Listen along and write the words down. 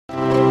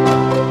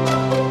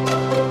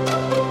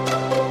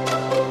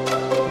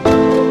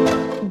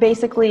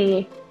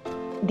basically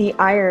the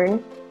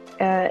iron,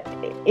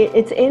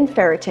 it's in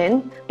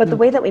ferritin, but the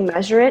way that we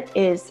measure it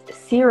is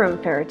serum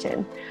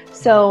ferritin.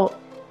 So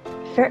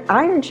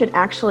iron should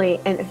actually,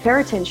 and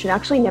ferritin should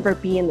actually never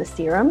be in the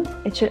serum.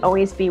 It should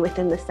always be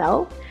within the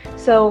cell.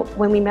 So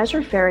when we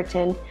measure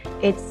ferritin,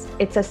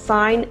 it's a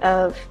sign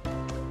of,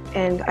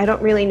 and I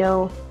don't really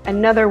know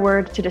another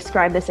word to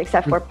describe this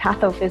except for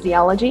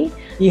pathophysiology.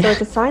 Yeah. So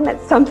it's a sign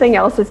that something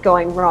else is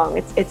going wrong.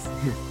 It's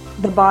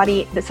the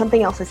body, that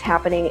something else is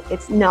happening.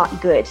 It's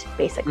not good,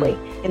 basically,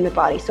 in the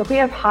body. So if we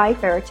have high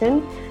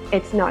ferritin,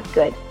 it's not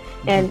good.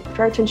 And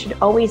ferritin should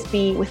always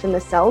be within the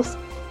cells.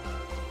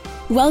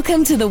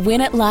 Welcome to the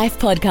Win at Life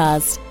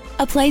podcast,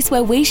 a place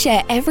where we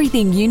share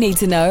everything you need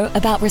to know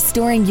about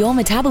restoring your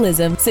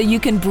metabolism so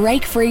you can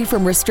break free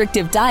from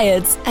restrictive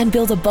diets and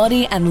build a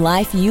body and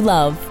life you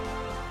love.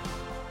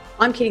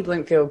 I'm Kitty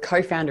Bloomfield,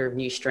 co-founder of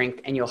New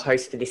Strength and your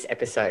host for this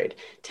episode.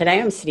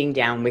 Today I'm sitting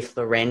down with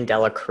Loren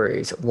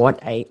Cruz.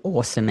 What an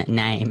awesome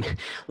name.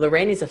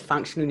 Loren is a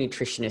functional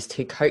nutritionist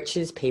who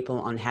coaches people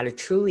on how to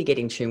truly get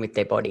in tune with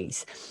their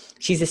bodies.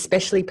 She's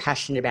especially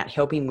passionate about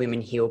helping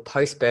women heal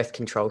post-birth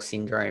control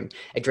syndrome,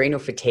 adrenal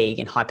fatigue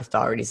and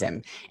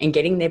hypothyroidism, and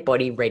getting their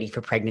body ready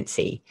for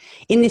pregnancy.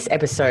 In this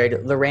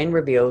episode, Loren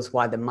reveals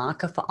why the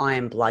marker for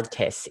iron blood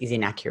tests is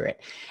inaccurate,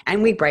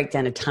 and we break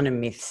down a ton of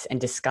myths and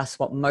discuss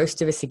what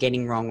most of us are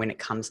getting wrong when it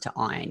comes to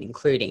iron,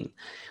 including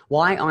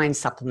why iron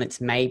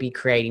supplements may be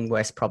creating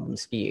worse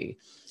problems for you,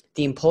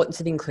 the importance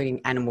of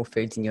including animal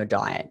foods in your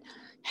diet,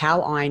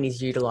 how iron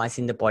is utilized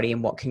in the body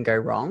and what can go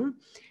wrong,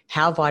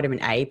 how vitamin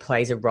A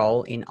plays a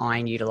role in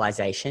iron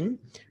utilization,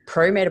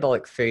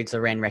 pro-metabolic foods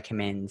Loren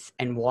recommends,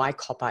 and why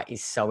copper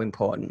is so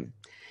important.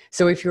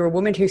 So if you're a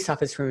woman who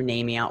suffers from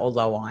anemia or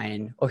low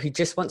iron, or who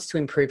just wants to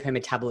improve her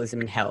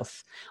metabolism and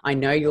health, I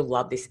know you'll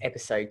love this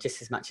episode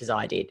just as much as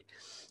I did.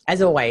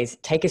 As always,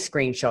 take a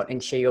screenshot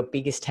and share your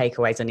biggest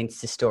takeaways on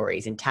Insta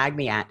stories and tag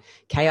me at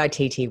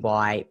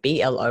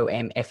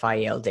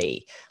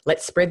KITTYBLOMFIELD.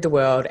 Let's spread the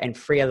word and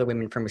free other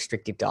women from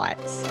restrictive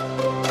diets.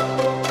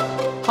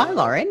 Hi,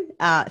 Loren.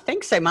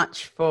 Thanks so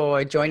much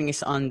for joining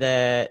us on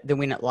the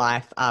Win at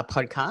Life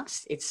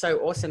podcast. It's so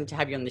awesome to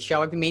have you on the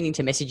show. I've been meaning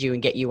to message you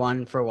and get you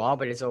on for a while,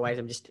 but as always,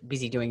 I'm just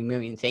busy doing a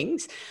million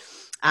things.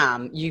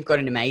 You've got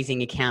an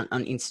amazing account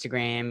on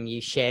Instagram.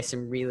 You share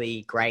some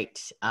really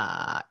great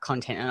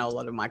content, and a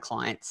lot of my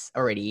clients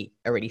already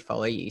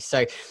follow you.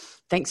 So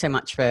thanks so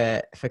much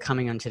for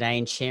coming on today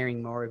and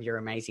sharing more of your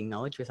amazing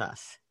knowledge with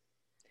us.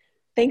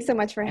 Thanks so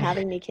much for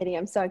having me, Kitty.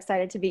 I'm so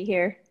excited to be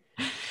here.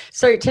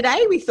 So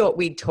today we thought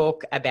we'd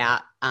talk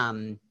about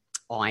iron,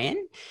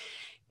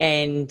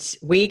 and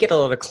we get a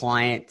lot of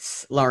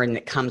clients, Loren,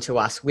 that come to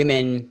us,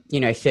 women,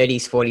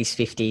 30s, 40s,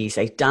 50s.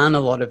 They've done a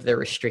lot of the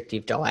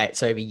restrictive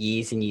diets over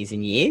years and years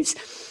and years.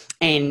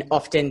 And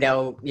often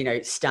they'll,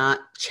 start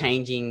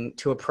changing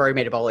to a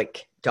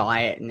pro-metabolic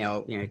diet, and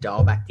they'll,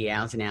 dial back the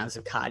hours and hours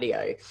of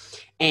cardio.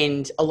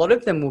 And a lot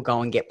of them will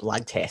go and get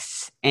blood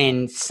tests.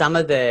 And some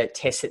of the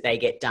tests that they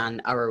get done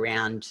are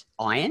around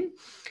iron,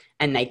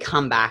 and they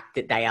come back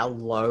that they are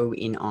low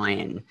in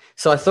iron.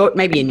 So I thought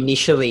maybe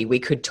initially we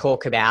could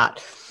talk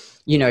about,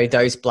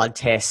 those blood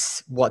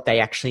tests, what they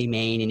actually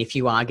mean. And if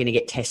you are going to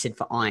get tested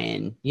for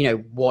iron,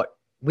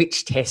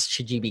 which test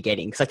should you be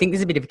getting? Because I think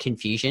there's a bit of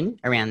confusion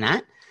around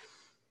that.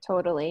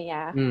 Totally,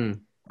 yeah.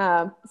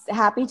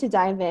 Happy to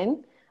dive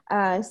in.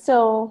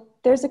 So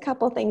there's a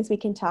couple things we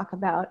can talk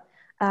about.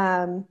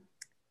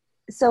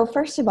 So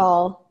first of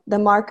all, the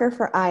marker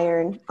for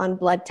iron on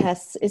blood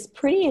tests is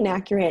pretty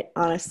inaccurate,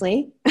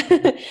 honestly.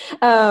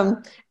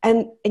 And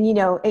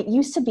it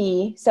used to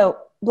be, so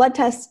blood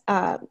tests,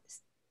 the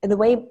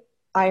way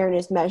iron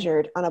is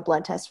measured on a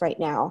blood test right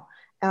now,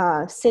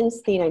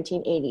 since the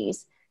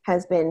 1980s,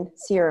 has been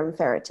serum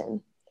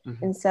ferritin.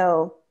 Mm-hmm. And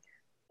so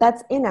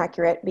that's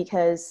inaccurate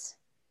because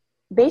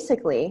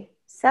basically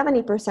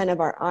 70% of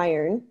our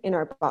iron in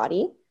our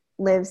body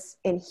lives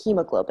in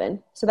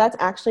hemoglobin. So that's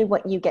actually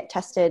what you get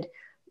tested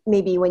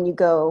maybe when you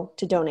go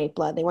to donate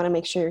blood. They want to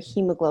make sure your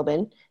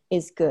hemoglobin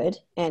is good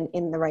and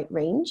in the right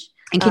range.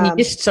 And can you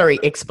just,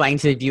 explain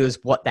to the viewers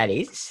what that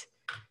is,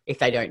 if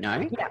they don't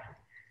know? Yeah.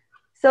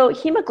 So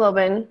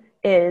hemoglobin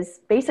is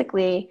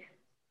basically,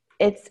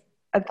 it's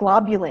a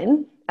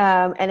globulin,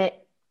 and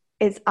it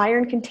is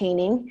iron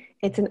containing.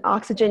 It's an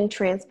oxygen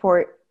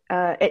transport.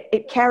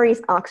 It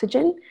carries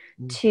oxygen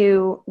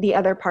to the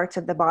other parts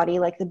of the body,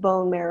 like the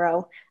bone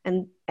marrow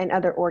and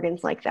other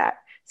organs like that.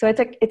 So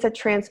it's a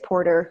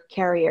transporter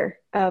carrier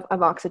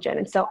of oxygen.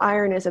 And so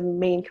iron is a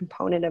main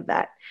component of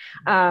that.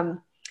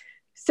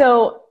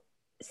 So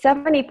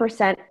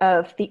 70%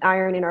 of the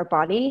iron in our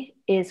body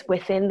is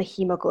within the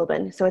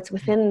hemoglobin. So it's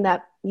within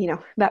that,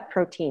 that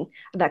protein,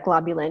 that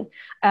globulin.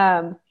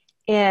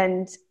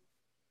 And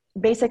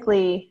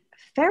basically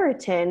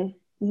ferritin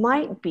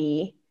might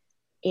be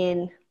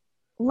in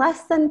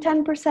less than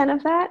 10%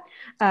 of that,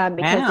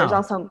 because there's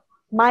also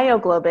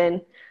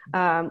myoglobin,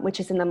 which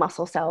is in the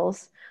muscle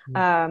cells,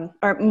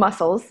 or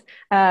muscles.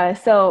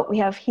 So we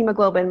have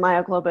hemoglobin,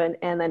 myoglobin,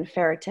 and then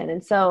ferritin.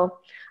 And so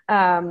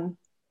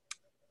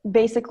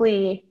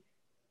basically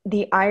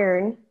the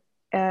iron,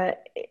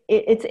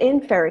 it's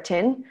in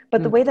ferritin,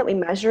 but the way that we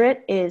measure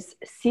it is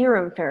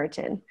serum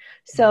ferritin.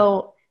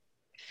 So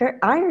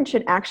iron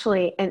should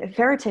actually, and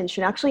ferritin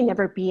should actually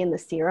never be in the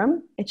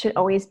serum. It should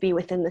always be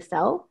within the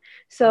cell.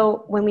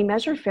 So when we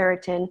measure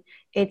ferritin,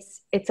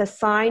 it's a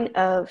sign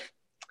of,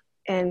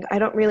 and I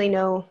don't really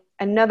know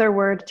another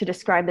word to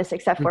describe this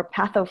except for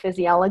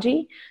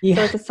pathophysiology. Yeah.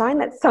 So it's a sign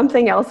that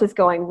something else is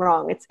going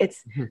wrong.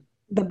 It's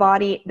the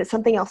body, that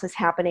something else is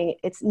happening.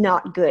 It's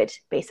not good,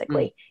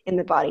 basically, in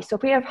the body. So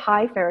if we have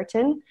high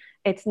ferritin,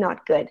 it's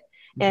not good.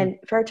 And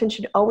ferritin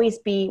should always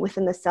be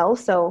within the cell.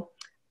 So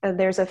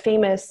there's a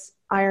famous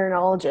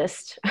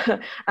ironologist.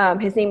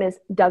 His name is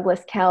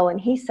Douglas Kell, and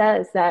he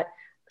says that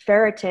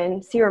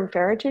ferritin, serum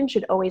ferritin,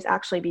 should always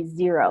actually be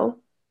 0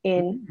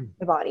 in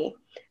the body.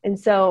 And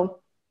so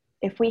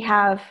if we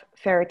have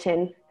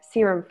ferritin,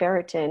 serum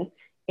ferritin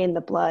in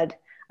the blood,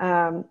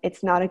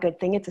 it's not a good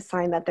thing. It's a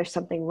sign that there's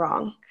something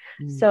wrong.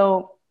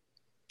 So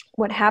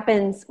what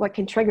happens, what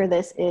can trigger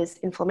this is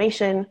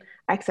inflammation,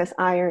 excess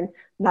iron,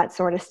 that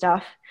sort of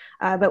stuff.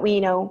 But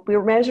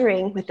we're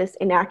measuring with this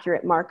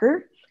inaccurate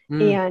marker,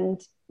 and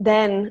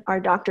then our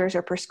doctors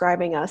are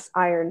prescribing us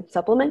iron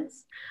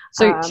supplements.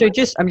 So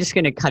I'm just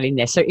going to cut in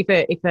there. So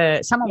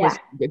if someone was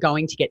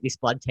going to get this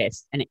blood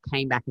test and it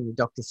came back and the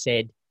doctor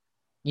said,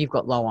 you've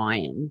got low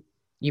iron,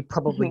 you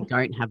probably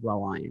don't have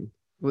low iron.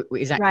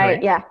 Is that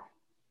correct? Right,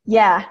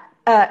 yeah.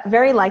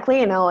 Very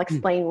likely, and I'll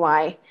explain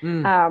why.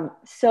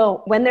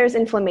 So when there's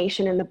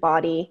inflammation in the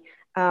body,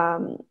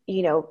 or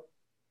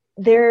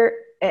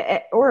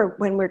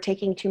when we're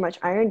taking too much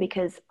iron,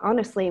 because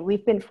honestly,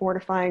 we've been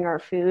fortifying our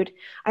food.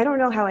 I don't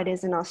know how it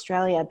is in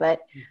Australia, but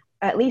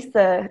at least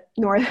the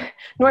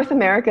North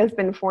America has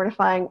been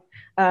fortifying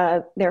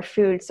their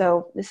food.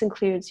 So this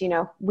includes,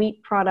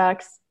 wheat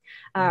products,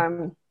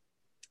 primarily,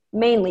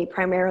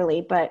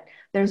 but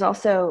there's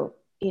also,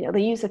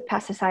 the use of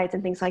pesticides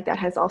and things like that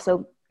has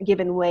also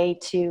given way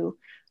to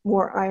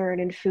more iron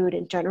in food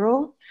in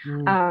general.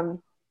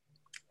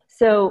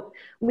 So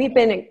we've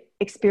been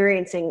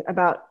experiencing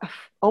about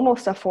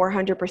almost a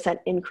 400%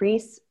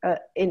 increase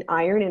in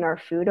iron in our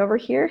food over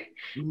here.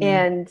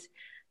 And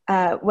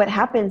what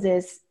happens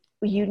is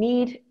you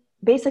need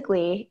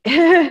basically,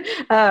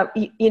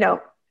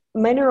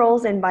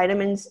 minerals and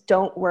vitamins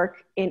don't work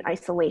in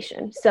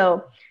isolation.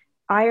 So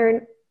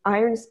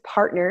iron's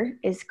partner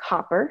is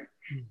copper.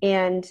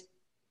 And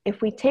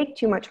if we take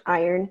too much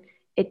iron,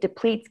 it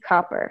depletes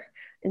copper.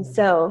 And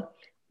so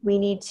we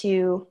need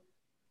to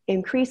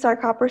increase our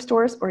copper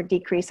stores or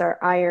decrease our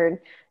iron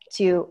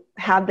to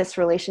have this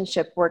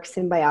relationship work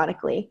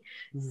symbiotically.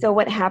 So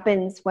what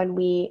happens when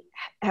we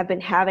have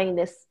been having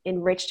this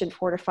enriched and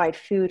fortified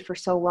food for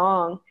so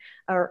long,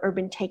 or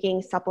been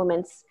taking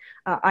supplements,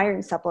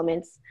 iron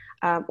supplements,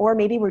 or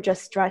maybe we're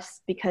just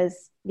stressed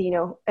because,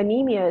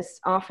 anemia is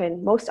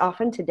most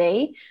often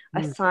today,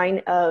 a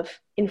sign of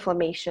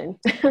inflammation.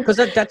 Because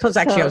that was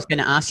actually, I was going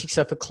to ask you. So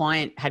if a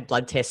client had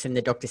blood tests and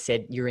the doctor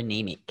said you're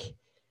anemic,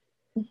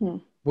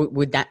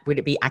 would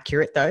it be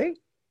accurate though?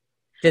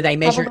 Do they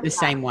measure it the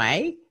same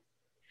way?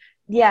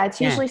 Yeah,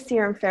 it's usually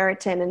serum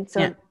ferritin. And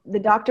so the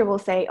doctor will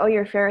say, oh,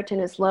 your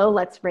ferritin is low,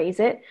 let's raise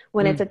it,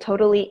 when it's a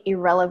totally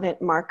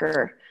irrelevant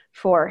marker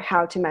for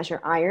how to measure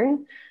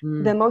iron.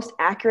 The most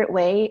accurate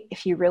way,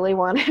 if you really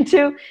wanted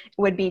to,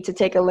 would be to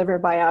take a liver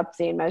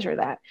biopsy and measure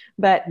that.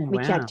 But we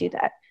can't do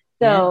that.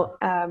 So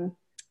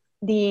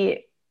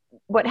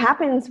what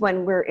happens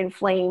when we're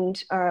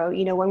inflamed,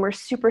 when we're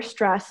super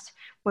stressed,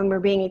 when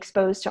we're being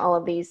exposed to all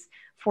of these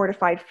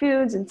fortified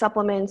foods and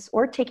supplements,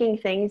 or taking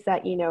things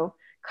that,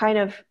 kind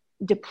of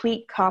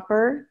deplete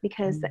copper,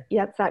 because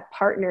that's that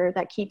partner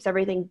that keeps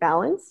everything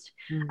balanced.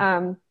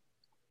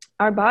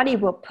 Our body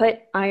will put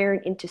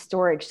iron into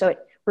storage. So it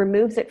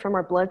removes it from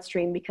our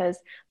bloodstream because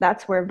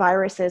that's where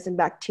viruses and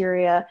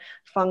bacteria,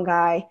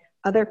 fungi,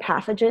 other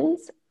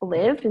pathogens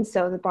live. And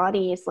so the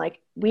body is like,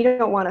 we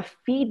don't want to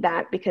feed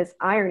that because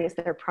iron is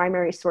their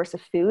primary source of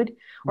food,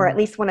 or at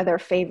least one of their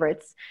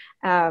favorites.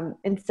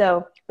 And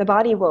so the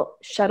body will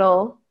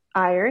shuttle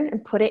iron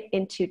and put it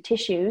into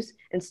tissues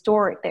and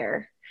store it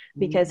there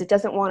because it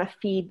doesn't want to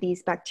feed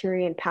these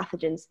bacteria and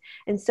pathogens.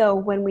 And so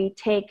when we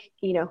take,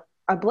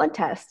 a blood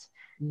test,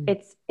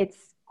 it's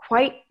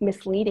quite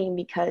misleading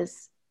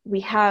because we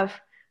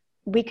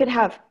could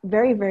have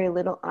very, very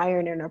little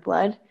iron in our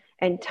blood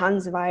and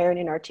tons of iron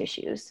in our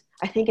tissues.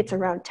 I think it's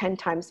around 10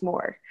 times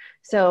more.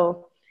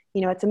 So,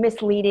 it's a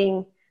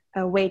misleading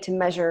way to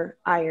measure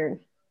iron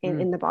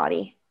in the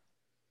body.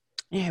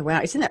 Yeah,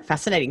 wow. Isn't that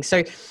fascinating? So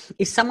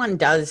if someone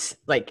does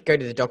go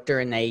to the doctor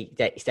and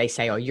they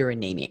say, oh, you're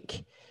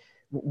anemic,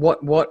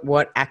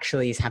 what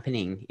actually is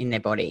happening in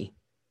their body?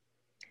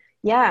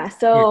 Yeah.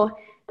 So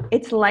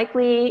it's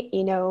likely,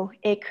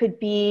 it could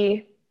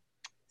be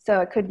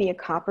a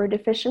copper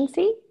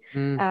deficiency.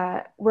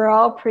 We're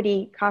all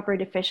pretty copper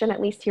deficient,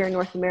 at least here in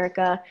North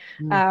America,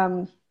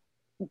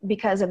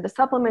 because of the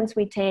supplements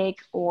we take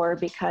or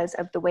because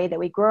of the way that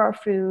we grow our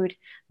food.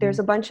 There's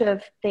a bunch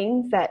of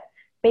things that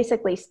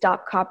basically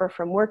stop copper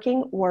from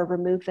working or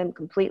remove them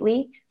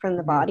completely from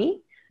the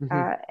body.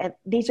 And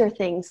these are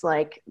things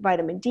like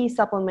vitamin D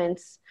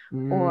supplements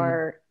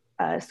or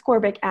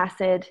ascorbic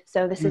acid.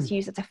 So this is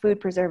used as a food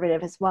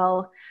preservative as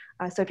well.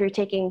 So if you're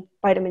taking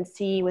vitamin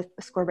C with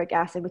ascorbic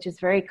acid, which is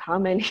very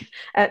common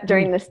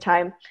during this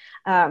time,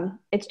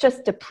 it's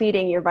just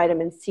depleting your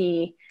vitamin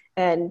C.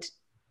 And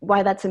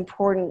why that's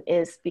important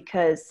is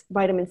because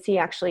vitamin C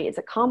actually is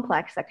a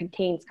complex that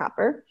contains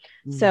copper.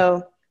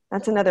 So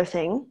that's another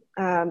thing.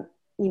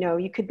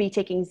 You could be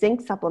taking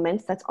zinc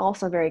supplements. That's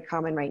also very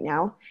common right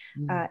now.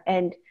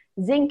 And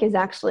zinc is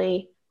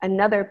actually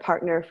another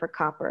partner for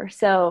copper.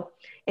 So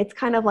it's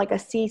kind of like a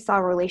seesaw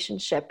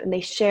relationship, and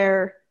they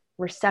share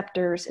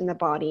receptors in the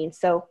body. And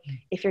so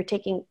if you're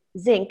taking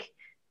zinc,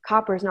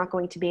 copper is not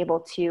going to be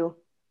able to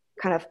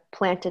kind of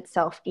plant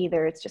itself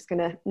either. It's just going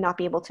to not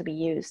be able to be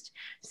used.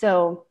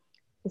 So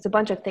there's a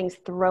bunch of things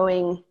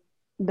throwing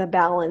the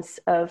balance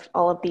of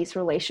all of these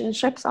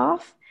relationships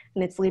off,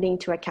 and it's leading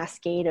to a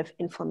cascade of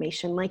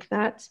inflammation like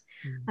that.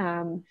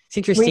 It's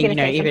interesting,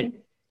 even,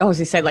 I was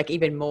going to say, like,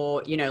 even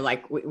more,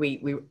 like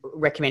we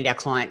recommend our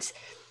clients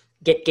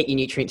get your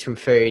nutrients from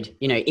food,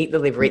 eat the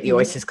liver, eat the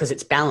oysters, because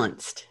it's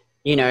balanced,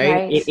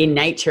 right. In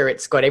nature,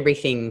 it's got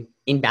everything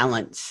in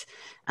balance.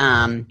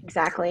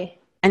 Exactly.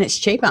 And it's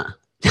cheaper.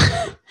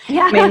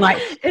 Yeah. I mean,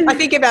 I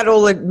think about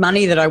all the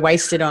money that I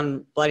wasted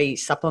on bloody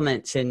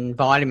supplements and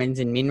vitamins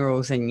and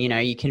minerals, and,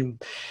 you can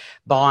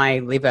buy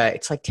liver.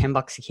 It's like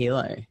 $10 a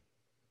kilo.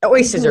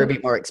 Oysters are a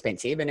bit more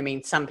expensive. And I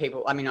mean, some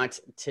people,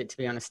 to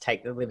be honest,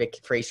 take the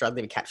freeze-dried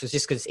liver capsules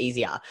just because it's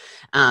easier.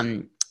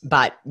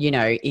 But,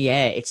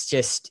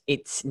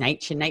 it's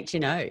nature. Nature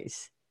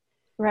knows.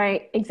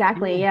 Right.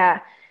 Exactly.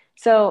 Yeah.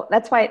 So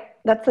that's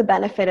the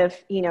benefit of,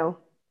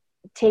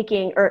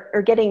 taking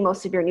or getting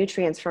most of your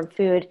nutrients from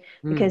food,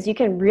 because you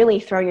can really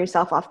throw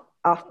yourself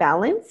off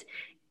balance.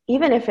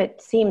 Even if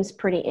it seems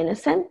pretty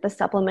innocent, the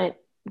supplement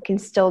can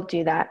still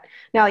do that.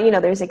 Now,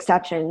 there's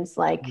exceptions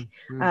like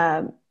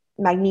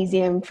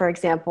magnesium, for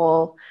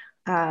example,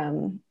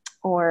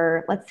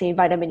 or let's say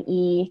vitamin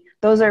E.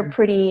 Those are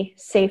pretty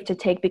safe to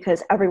take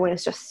because everyone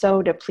is just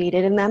so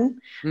depleted in them.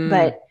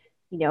 But,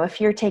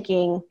 if you're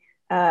taking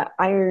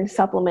iron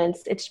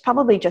supplements, it's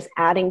probably just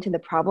adding to the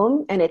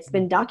problem. And it's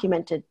been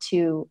documented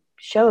to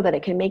show that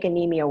it can make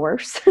anemia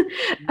worse.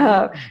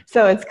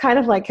 So it's kind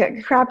of like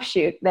a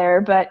crapshoot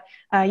there. But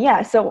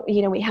so,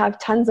 we have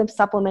tons of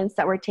supplements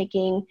that we're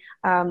taking,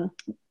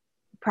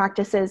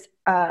 practices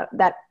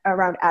that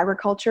around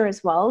agriculture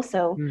as well.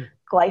 So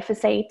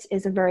glyphosate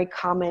is a very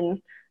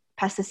common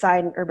pesticide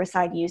and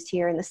herbicide used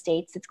here in the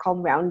States. It's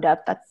called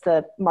Roundup. That's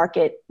the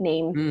market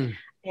name.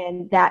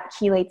 And that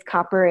chelates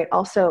copper. It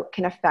also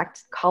can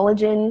affect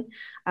collagen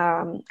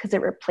because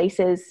it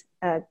replaces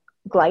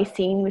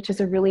glycine, which is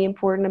a really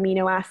important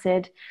amino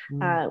acid,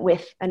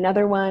 with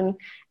another one.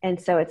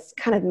 And so it's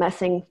kind of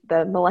messing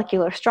the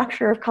molecular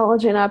structure of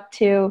collagen up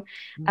too.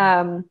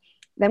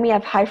 Then we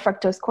have high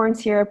fructose corn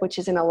syrup, which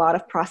is in a lot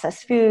of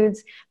processed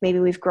foods. Maybe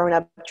we've grown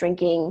up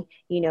drinking,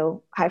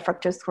 high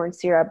fructose corn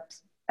syrup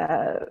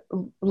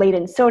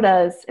laden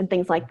sodas and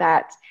things like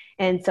that.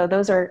 And so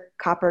those are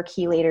copper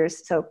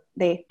chelators. So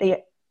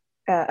they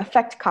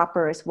affect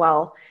copper as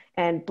well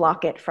and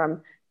block it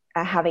from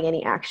having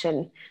any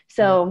action.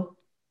 So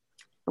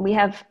we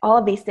have all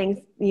of these things,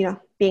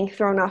 being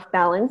thrown off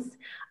balance.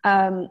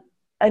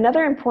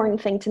 Another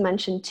important thing to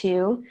mention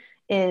too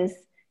is,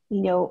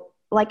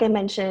 like I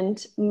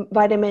mentioned,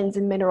 vitamins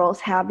and minerals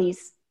have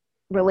these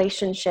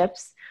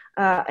relationships.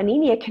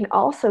 Anemia can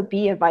also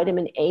be a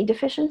vitamin A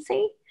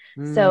deficiency.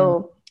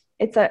 So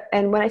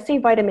and when I say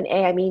vitamin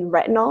A, I mean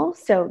retinol.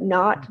 So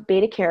not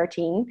beta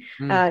carotene,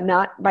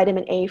 not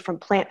vitamin A from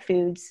plant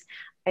foods.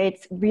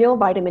 It's real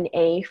vitamin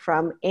A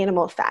from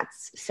animal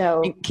fats.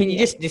 So can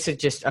you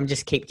I'm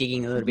just keep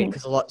digging a little bit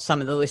because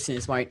some of the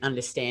listeners won't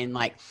understand.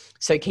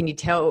 So can you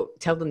tell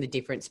them the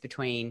difference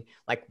between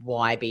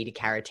why beta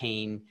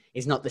carotene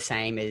is not the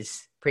same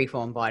as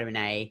preformed vitamin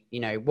A,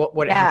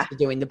 what it has to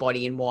do in the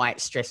body and why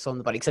it's stressful on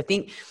the body. Because I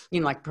think,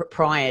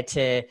 prior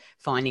to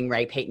finding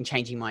Ray Peat and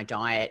changing my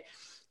diet,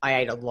 I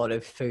ate a lot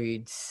of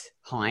foods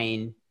high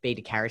in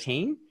beta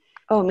carotene.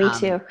 Oh, me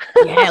too.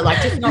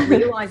 Just not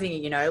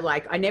realizing it,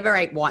 I never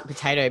ate white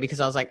potato because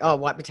I was like, oh,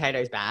 white potato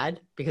is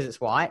bad because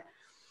it's white.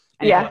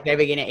 And if I'm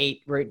ever going to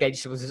eat root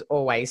vegetables, it's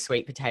always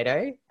sweet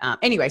potato.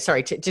 Anyway,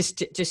 sorry,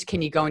 just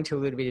can you go into a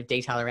little bit of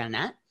detail around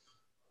that?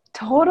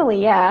 Totally,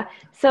 yeah.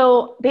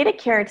 So beta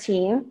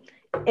carotene,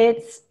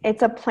 it's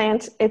a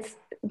plant. It's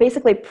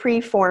basically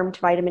preformed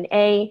vitamin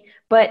A,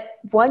 but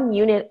 12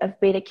 units of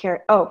beta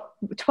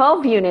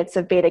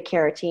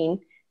carotene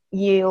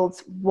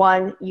yields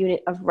 1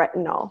 unit of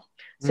retinol.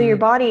 So your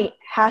body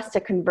has to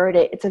convert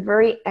it. It's a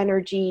very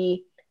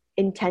energy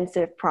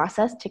intensive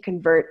process to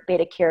convert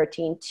beta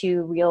carotene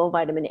to real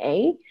vitamin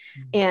A.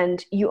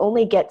 And you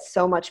only get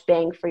so much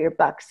bang for your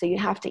buck. So you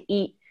have to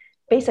eat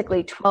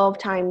basically 12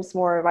 times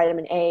more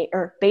vitamin A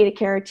or beta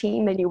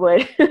carotene than you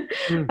would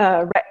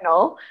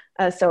retinol.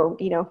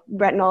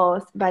 Retinol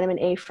is vitamin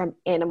A from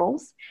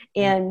animals.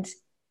 And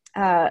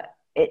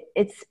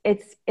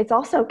it's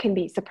also can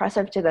be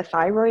suppressive to the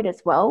thyroid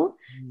as well.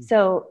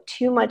 So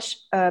too much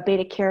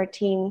beta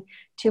carotene,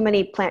 too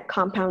many plant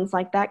compounds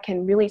like that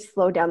can really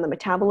slow down the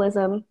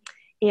metabolism.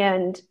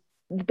 And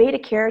the beta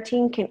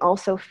carotene can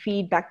also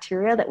feed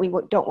bacteria that we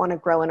don't want to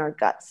grow in our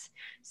guts.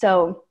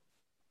 So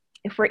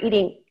if we're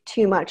eating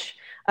too much,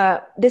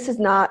 this is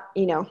not,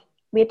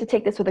 we have to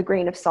take this with a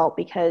grain of salt,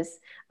 because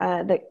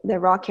the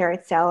raw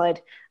carrot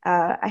salad,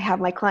 I have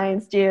my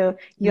clients do,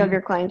 you have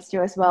your clients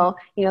do as well.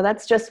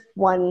 That's just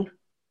one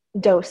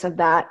dose of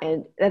that,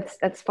 and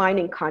that's fine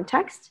in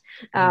context.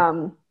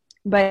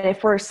 But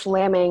if we're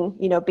slamming,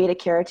 beta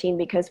carotene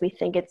because we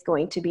think it's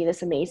going to be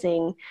this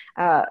amazing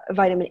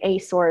vitamin A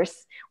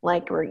source,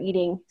 like we're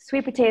eating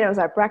sweet potatoes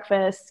at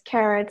breakfast,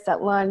 carrots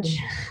at lunch,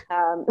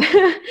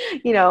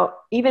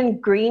 even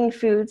green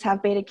foods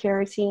have beta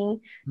carotene,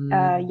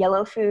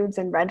 yellow foods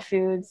and red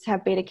foods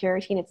have beta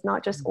carotene. It's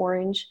not just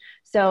orange.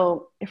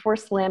 So if we're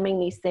slamming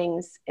these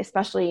things,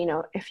 especially,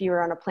 if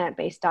you're on a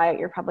plant-based diet,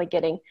 you're probably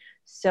getting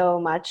so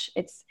much.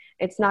 It's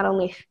not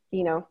only,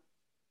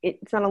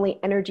 it's not only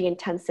energy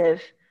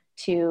intensive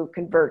to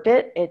convert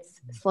it, it's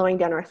slowing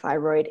down our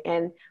thyroid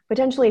and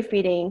potentially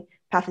feeding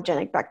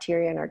pathogenic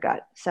bacteria in our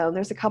gut. So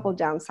there's a couple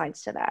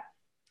downsides to that.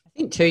 I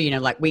think too,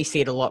 like we see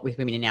it a lot with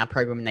women in our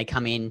program when they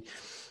come in,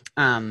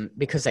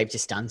 because they've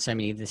just done so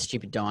many of the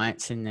stupid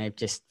diets and they've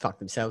just fucked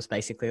themselves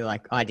basically,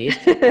 like I did.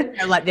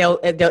 Like they'll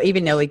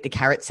eat the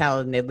carrot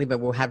salad and their liver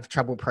will have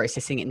trouble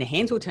processing it and their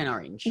hands will turn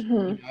orange.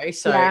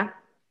 So yeah.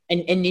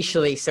 And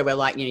initially, so we're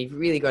like, you've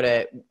really got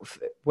to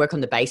work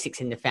on the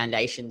basics and the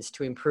foundations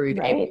to improve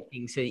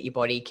everything so that your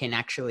body can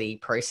actually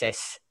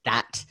process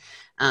that.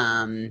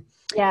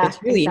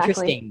 It's really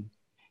interesting.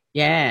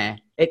 Yeah,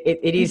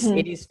 it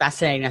is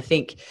fascinating. I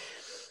think,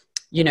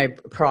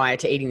 prior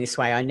to eating this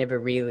way, I never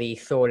really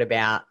thought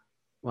about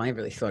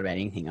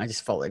anything. I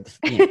just followed,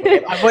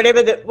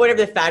 whatever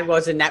the fad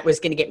was, and that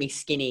was going to get me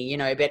skinny,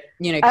 but,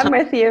 I'm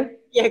with you.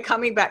 Yeah.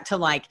 Coming back to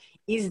like,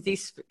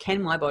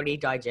 can my body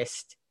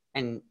digest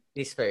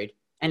this food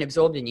and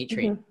absorb the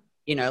nutrient,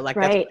 that's what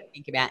I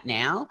think about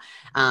now.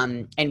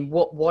 And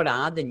what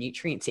are the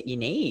nutrients that you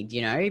need,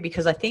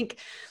 because I think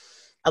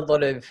a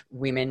lot of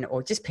women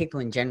or just people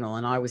in general,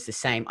 and I was the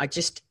same, I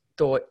just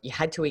thought you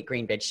had to eat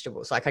green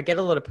vegetables. Like I get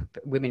a lot of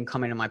women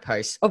comment on my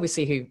posts,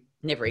 obviously who've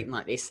never eaten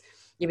like this.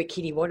 Yeah, but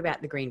Kitty, what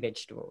about the green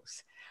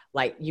vegetables?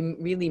 Like you're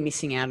really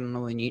missing out on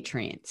all the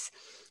nutrients.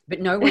 But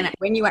no,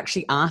 when you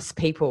actually ask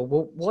people,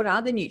 well, what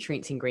are the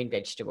nutrients in green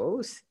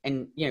vegetables?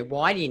 And,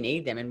 why do you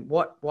need them? And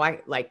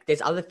why, like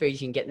there's other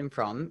foods you can get them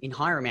from in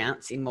higher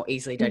amounts, in more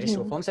easily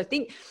digestible forms. So I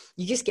think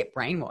you just get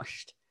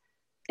brainwashed.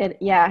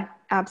 Yeah,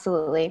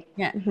 absolutely.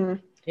 Yeah.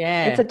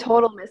 Yeah. It's a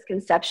total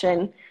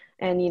misconception.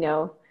 And,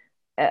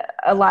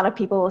 a lot of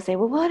people will say,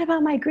 well, what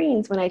about my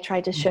greens, when I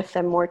try to shift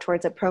them more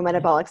towards a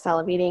pro-metabolic style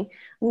of eating?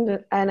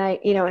 And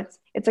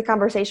it's a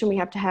conversation we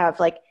have to have.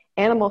 Like,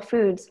 animal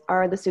foods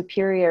are the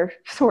superior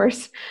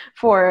source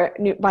for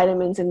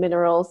vitamins and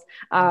minerals.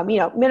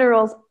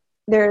 Minerals,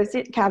 there's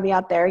a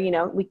caveat there,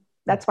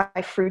 that's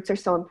why fruits are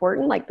so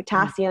important. Like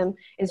potassium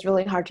is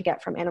really hard to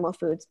get from animal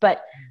foods.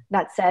 But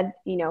that said,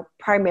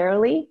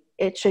 primarily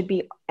it should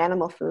be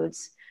animal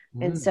foods.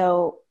 And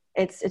so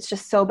it's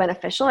just so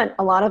beneficial. And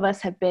a lot of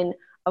us have been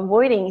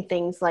avoiding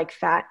things like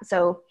fat.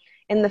 So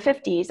in the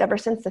 50s, ever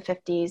since the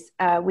 50s,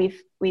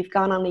 we've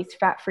gone on these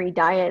fat-free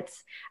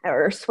diets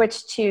or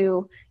switched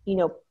to,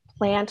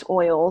 plant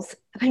oils,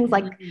 things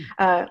like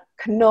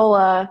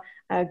canola,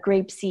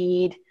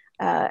 grapeseed,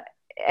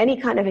 any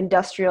kind of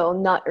industrial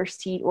nut or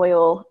seed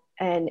oil.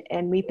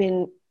 And we've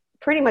been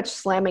pretty much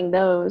slamming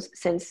those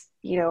since,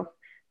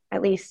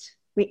 at least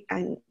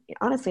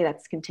honestly,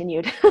 that's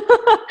continued.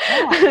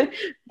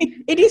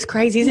 It is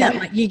crazy, isn't it?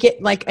 Like you get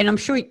and I'm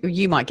sure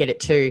you might get it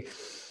too.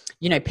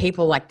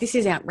 People like, this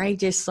is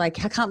outrageous.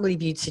 Like, I can't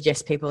believe you'd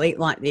suggest people eat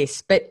like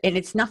this. And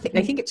it's nothing.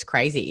 They think it's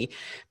crazy.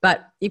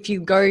 But if you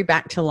go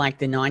back to like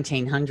the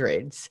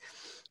 1900s,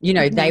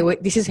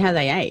 this is how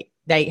they ate.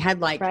 They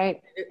had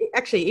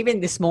actually,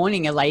 even this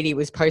morning, a lady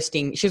was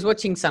posting, she was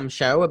watching some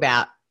show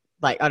about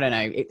I don't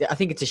know, I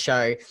think it's a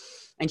show.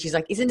 And she's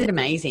like, isn't it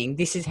amazing?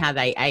 This is how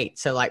they ate.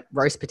 So like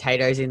roast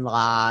potatoes in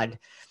lard,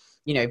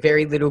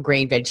 very little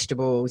green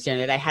vegetables.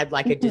 They had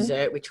like a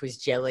dessert, which was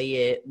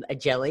jelly, a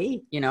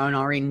jelly, an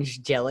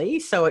orange jelly.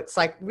 So it's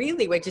like,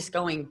 really, we're just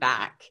going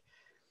back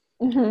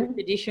to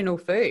traditional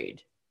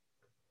food.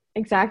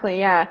 Exactly.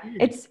 Yeah.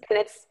 It's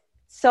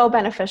so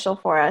beneficial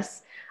for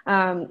us.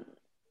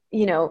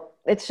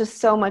 It's just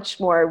so much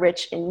more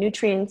rich in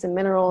nutrients and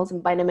minerals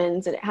and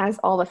vitamins. And it has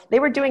they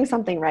were doing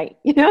something right,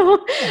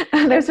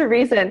 There's a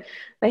reason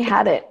they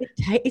had it.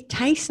 It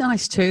tastes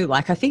nice too.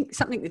 Like, I think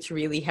something that's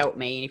really helped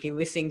me, and if you're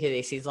listening to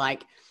this, is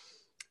like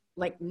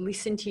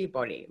listen to your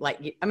body.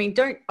 Like, I mean,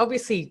 don't,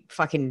 obviously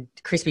fucking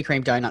Krispy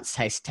Kreme donuts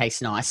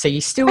taste nice. So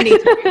you still need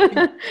to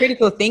do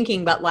critical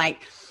thinking, but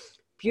like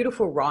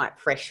beautiful, ripe,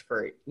 fresh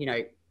fruit,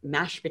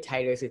 mashed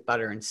potatoes with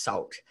butter and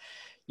salt,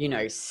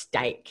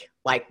 steak.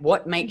 Like,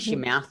 what makes your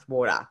mouth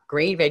water?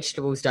 Green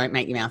vegetables don't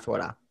make your mouth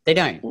water. They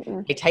don't.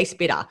 Mm-mm. They taste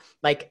bitter.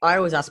 Like I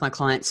always ask my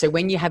clients, so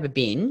when you have a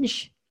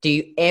binge, do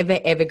you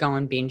ever go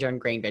and binge on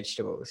green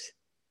vegetables?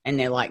 And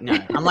they're like, no.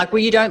 I'm like,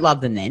 well, you don't love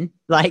them then.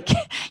 Like,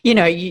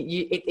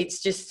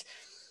 it's just,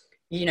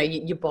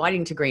 you bite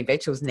into green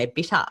vegetables and they're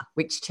bitter,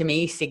 which to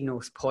me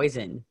signals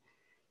poison.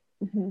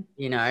 Mm-hmm.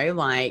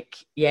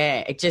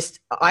 It just,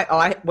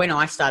 I when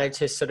I started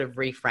to sort of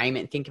reframe it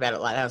and think about it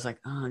like that, I was like,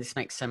 oh, this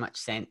makes so much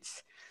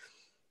sense.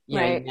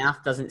 Your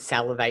mouth doesn't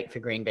salivate for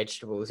green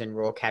vegetables and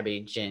raw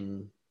cabbage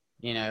and,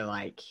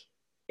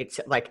 it's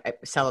like it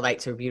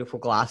salivates a beautiful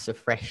glass of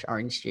fresh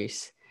orange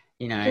juice,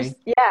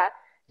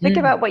 Think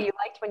about what you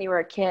liked when you were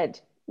a kid.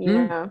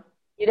 You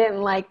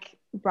didn't like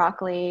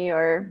broccoli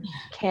or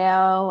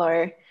kale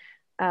or,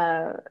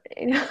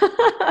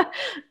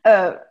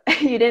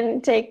 you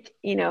didn't take,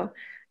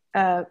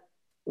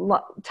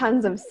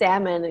 tons of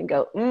salmon and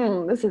go,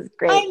 this is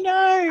great. I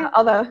know.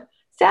 Although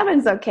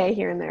salmon's okay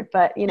here and there,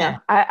 but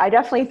I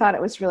definitely thought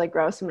it was really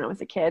gross when I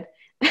was a kid.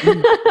 Me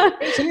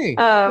too.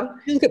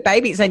 You look at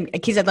babies and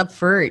kids that love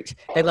fruit,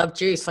 they love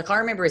juice. Like I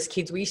remember as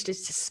kids, we used to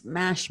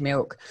smash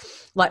milk.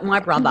 Like my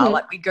brother,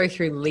 like we'd go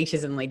through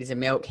liters and liters of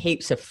milk,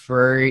 heaps of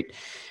fruit,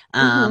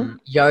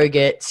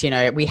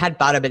 yogurts. We had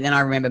butter, but then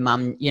I remember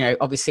Mum,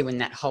 obviously when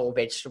that whole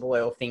vegetable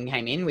oil thing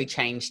came in, we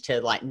changed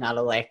to like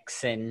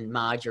Nuttelex and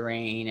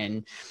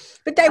margarine,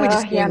 but they were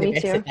just doing the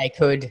best that they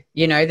could.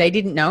 They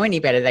didn't know any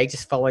better. They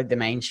just followed the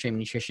mainstream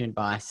nutrition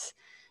advice.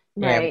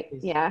 Right.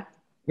 Yeah.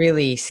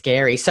 Really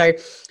scary. So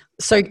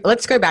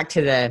let's go back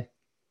to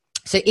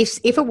so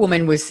if a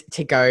woman was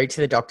to go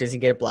to the doctors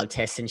and get a blood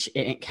test and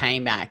it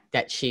came back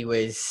that she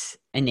was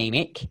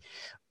anemic,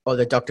 or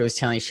the doctor was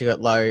telling her she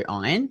got low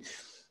iron,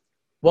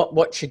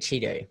 what should she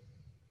do?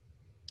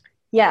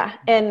 Yeah.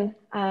 And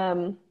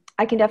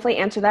I can definitely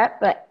answer that,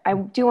 but I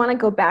do want to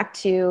go back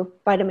to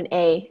vitamin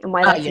A and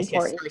why that's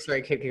important. Yes.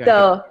 Sorry. Keep going.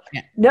 So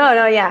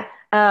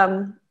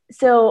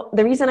so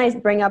the reason I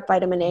bring up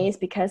vitamin A is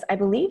because I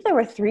believe there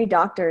were 3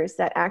 doctors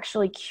that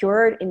actually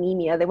cured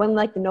anemia. They won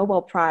like the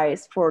Nobel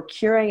Prize for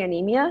curing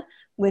anemia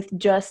with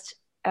just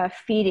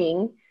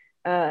feeding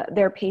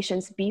their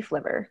patients beef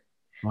liver.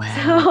 Wow.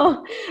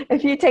 So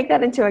if you take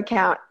that into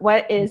account,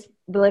 what is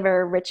the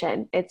liver rich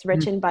in? It's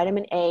rich in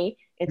vitamin A.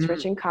 It's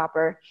rich in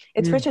copper.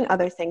 It's rich in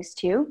other things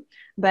too.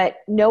 But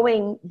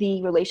knowing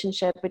the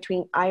relationship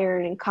between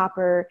iron and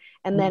copper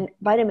and then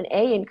vitamin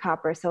A and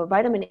copper. So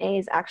vitamin A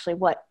is actually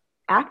what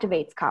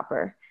activates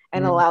copper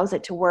and allows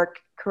it to work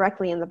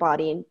correctly in the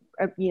body and,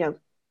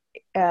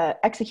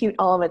 execute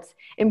all of its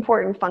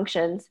important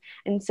functions.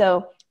 And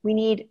so we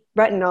need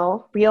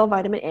retinol, real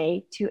vitamin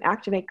A, to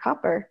activate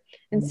copper.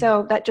 And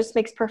so that just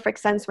makes perfect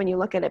sense when you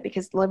look at it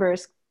because the liver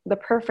is the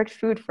perfect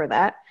food for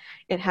that.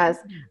 It has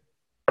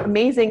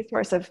amazing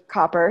source of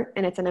copper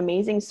and it's an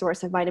amazing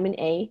source of vitamin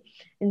A.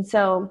 And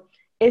so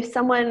if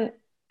someone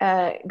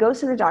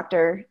goes to the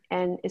doctor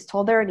and is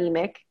told they're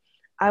anemic,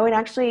 I would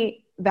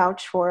actually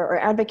vouch for or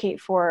advocate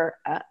for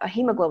a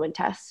hemoglobin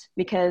test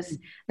because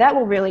that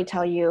will really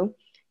tell you,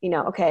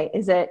 okay,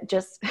 is it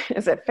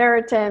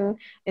ferritin?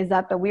 Is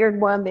that the weird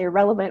one, the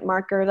irrelevant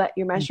marker that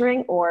you're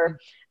measuring? Or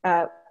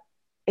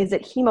is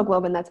it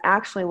hemoglobin that's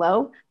actually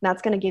low?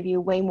 That's going to give you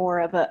way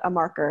more of a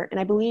marker. And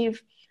I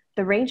believe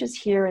the ranges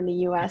here in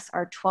the US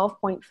are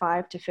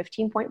 12.5 to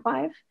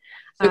 15.5.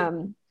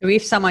 So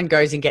if someone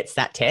goes and gets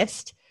that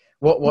test,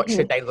 what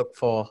should they look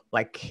for?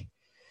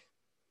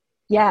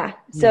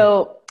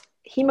 So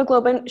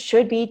hemoglobin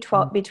should be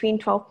between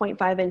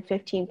 12.5 and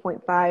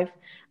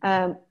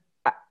 15.5.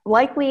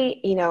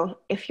 Likely,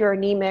 if you're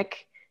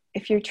anemic,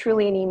 if you're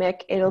truly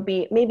anemic, it'll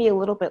be maybe a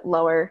little bit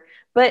lower,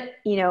 but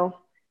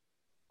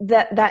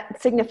that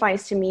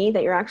signifies to me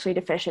that you're actually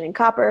deficient in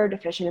copper,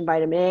 deficient in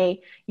vitamin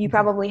A. You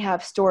probably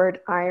have stored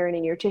iron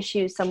in your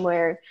tissues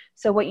somewhere.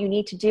 So what you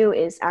need to do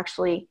is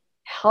actually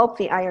help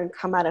the iron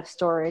come out of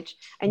storage.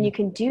 And you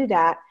can do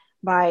that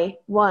by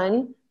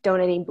 1,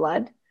 donating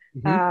blood,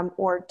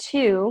 or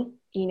 2,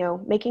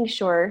 making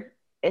sure,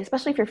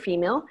 especially if you're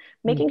female,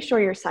 making sure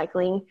you're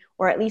cycling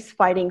or at least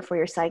fighting for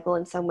your cycle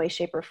in some way,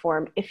 shape, or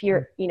form if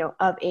you're,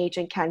 of age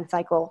and can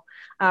cycle.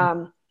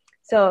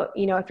 So,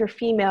 if you're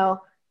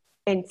female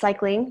and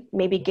cycling,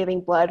 maybe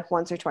giving blood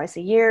once or twice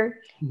a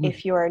year.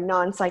 If you're a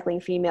non-cycling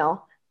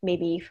female,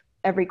 maybe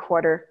every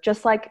quarter,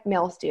 just like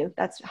males do.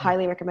 That's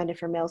highly recommended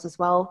for males as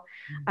well.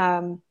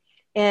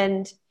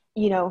 And,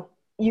 you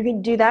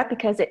can do that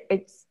because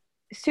it's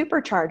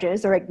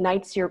supercharges or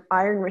ignites your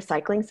iron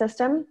recycling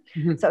system.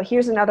 So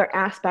here's another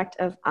aspect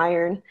of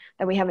iron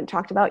that we haven't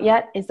talked about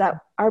yet is that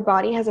our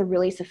body has a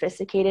really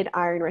sophisticated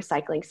iron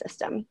recycling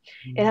system.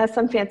 It has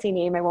some fancy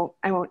name.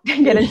 I won't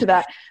get into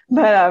that,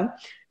 but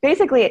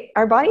basically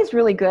our body is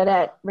really good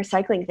at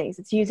recycling things.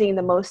 It's using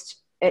the most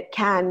it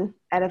can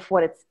out of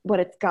what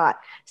it's got.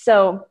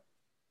 So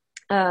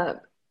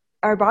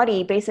our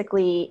body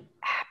basically,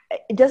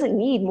 it doesn't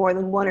need more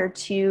than 1 or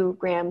 2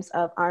 grams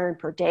of iron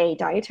per day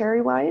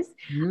dietary wise,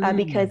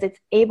 because it's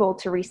able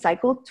to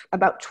recycle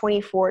about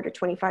 24 to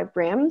 25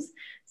 grams.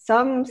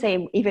 Some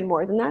say even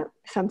more than that.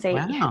 Some say,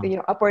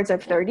 upwards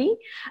of 30.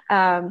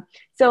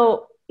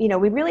 So,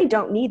 we really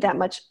don't need that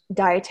much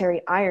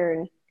dietary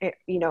iron,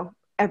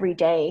 every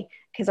day,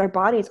 because our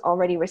body's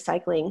already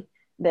recycling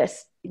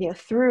this,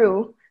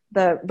 through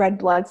the red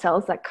blood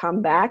cells that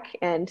come back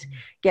and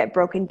get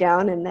broken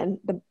down, and then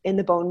in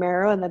the bone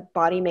marrow, and the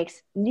body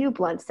makes new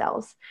blood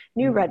cells,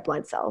 new red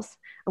blood cells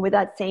with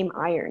that same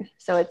iron.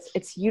 So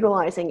it's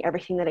utilizing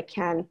everything that it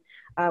can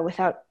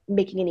without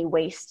making any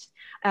waste.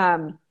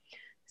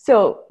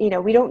 So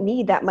we don't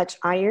need that much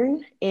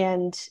iron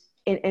and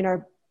in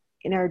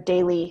our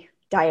daily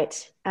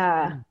diet.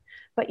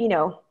 But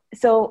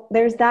so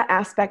there's that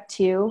aspect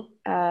too.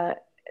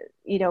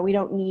 We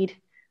don't need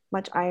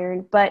much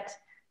iron, but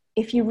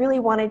if you really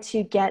wanted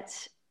to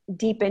get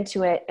deep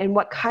into it and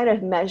what kind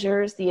of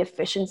measures the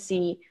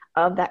efficiency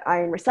of that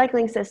iron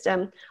recycling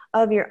system,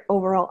 of your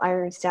overall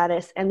iron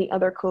status, and the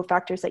other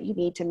cofactors that you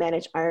need to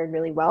manage iron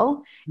really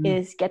well,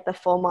 is get the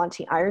full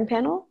Monty iron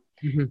panel.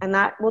 And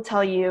that will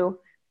tell you,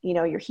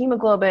 your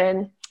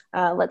hemoglobin.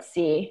 Let's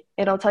see,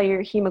 it'll tell you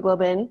your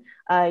hemoglobin,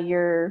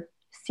 your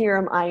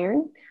serum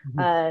iron,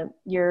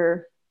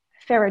 your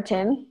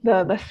ferritin,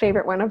 the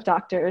favorite one of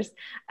doctors,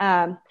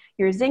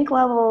 your zinc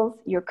levels,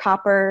 your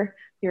copper,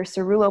 your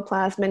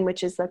ceruloplasmin,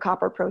 which is the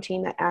copper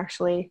protein that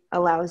actually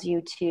allows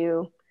you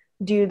to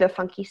do the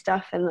funky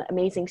stuff and the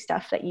amazing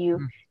stuff that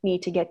you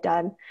need to get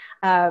done,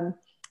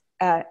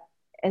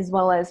 as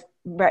well as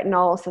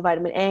retinol, so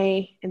vitamin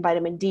A and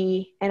vitamin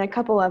D, and a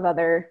couple of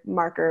other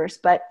markers.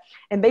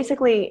 And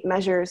basically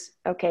measures,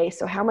 okay,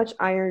 so how much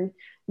iron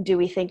do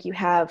we think you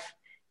have,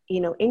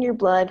 in your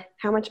blood?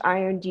 How much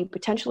iron do you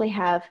potentially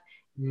have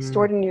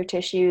stored in your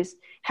tissues?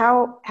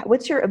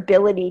 What's your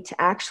ability to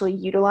actually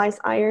utilize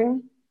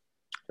iron?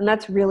 And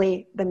that's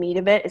really the meat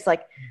of it. It's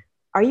like,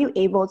 are you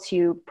able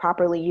to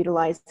properly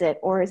utilize it,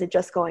 or is it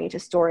just going into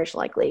storage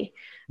likely?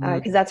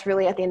 Because that's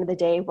really, at the end of the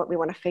day, what we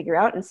want to figure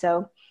out. And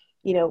so,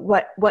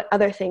 what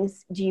other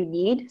things do you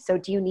need? So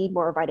do you need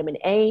more vitamin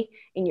A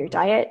in your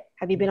diet?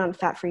 Have you been on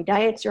fat-free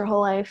diets your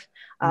whole life?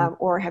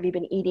 Or have you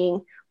been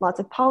eating lots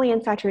of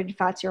polyunsaturated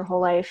fats your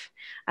whole life,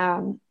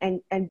 and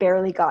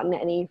barely gotten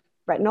any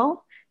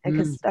retinol?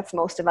 Because that's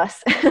most of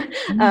us.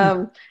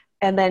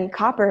 And then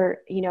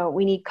copper,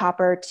 we need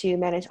copper to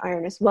manage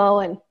iron as well.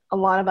 And a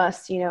lot of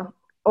us,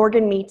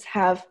 organ meats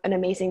have an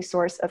amazing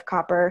source of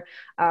copper,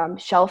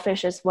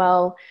 shellfish as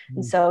well.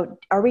 And so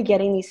are we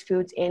getting these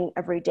foods in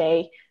every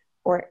day,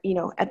 or,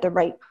 at the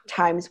right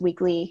times,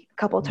 weekly, a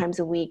couple times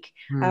a week?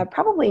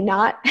 Probably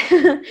not.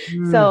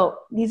 So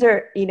these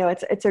are,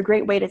 it's a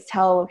great way to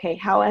tell, okay,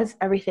 how has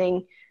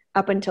everything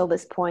up until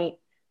this point,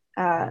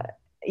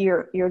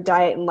 your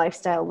diet and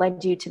lifestyle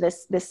led you to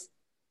this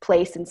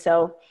place? And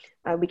so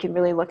we can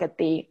really look at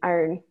the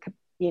iron,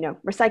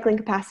 recycling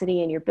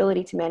capacity and your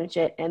ability to manage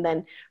it. And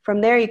then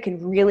from there, you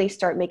can really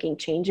start making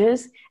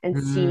changes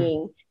and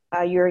seeing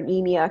your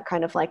anemia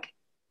kind of like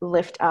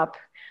lift up.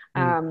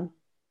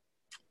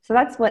 So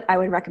that's what I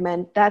would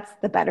recommend. That's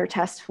the better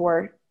test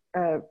for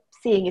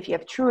seeing if you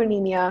have true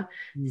anemia,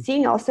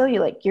 seeing also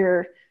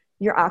your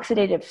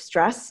oxidative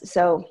stress.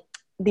 So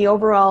the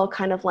overall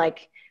kind of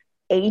like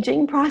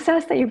aging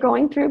process that you're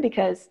going through,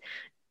 because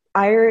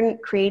iron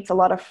creates a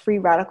lot of free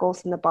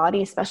radicals in the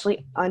body,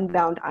 especially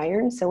unbound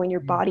iron. So when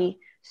your body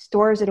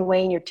stores it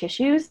away in your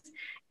tissues,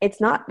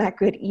 it's not that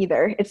good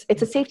either.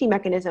 It's a safety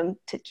mechanism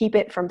to keep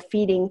it from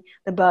feeding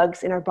the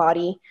bugs in our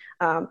body,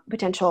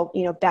 potential,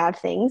 bad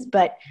things,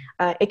 but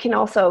it can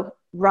also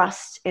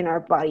rust in our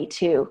body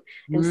too.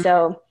 And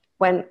so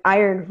when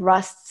iron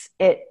rusts,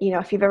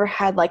 if you've ever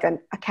had like a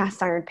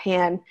cast iron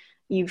pan,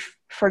 you've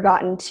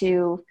forgotten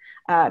to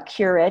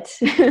cure it,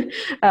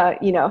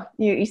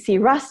 you see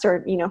rust,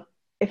 or,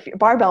 if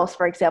barbells,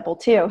 for example,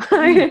 too,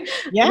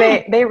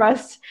 they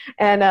rust.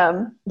 And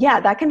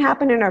that can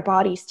happen in our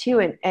bodies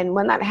too. And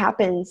when that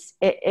happens,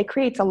 it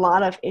creates a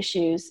lot of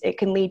issues. It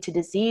can lead to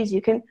disease.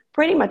 You can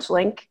pretty much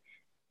link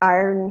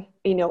iron,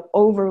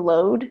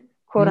 overload,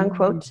 quote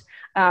unquote,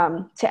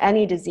 to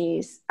any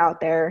disease out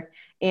there.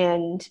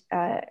 And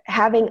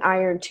having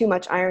too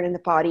much iron in the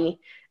body,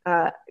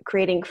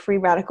 creating free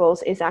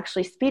radicals, is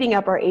actually speeding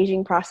up our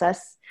aging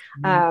process.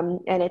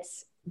 And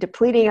it's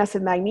depleting us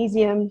of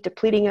magnesium,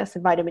 depleting us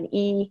of vitamin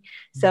E.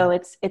 So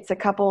there's a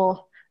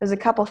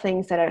couple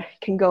things that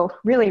can go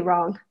really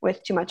wrong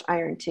with too much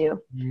iron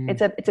too.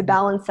 It's a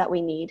balance that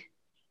we need.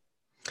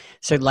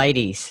 So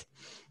ladies,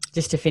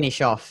 just to finish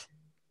off,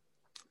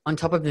 on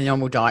top of the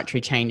normal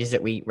dietary changes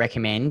that we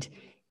recommend,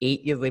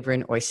 eat your liver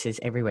and oysters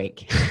every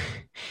week.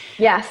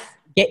 Yes.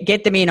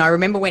 Get them in. I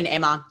remember when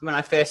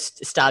I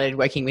first started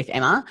working with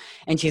Emma,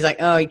 and she's like,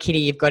 "Oh, Kitty,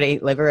 you've got to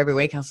eat liver every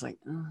week." I was like,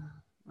 "Oh,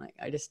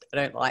 I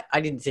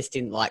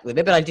didn't like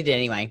liver, but I did it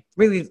anyway."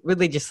 Really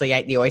religiously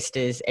ate the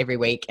oysters every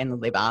week and the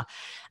liver.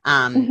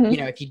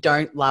 If you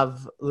don't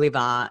love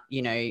liver,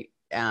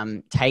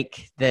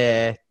 take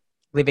the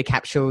liver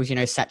capsules.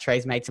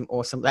 Satre's made some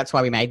awesome. That's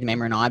why we made them,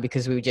 Emma and I,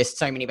 because we were just,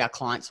 so many of our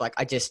clients were like,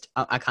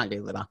 I can't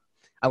do liver.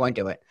 I won't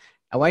do it.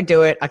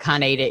 I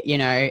can't eat it,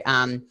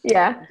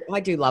 I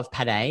do love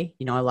pate.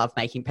 I love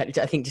making pate.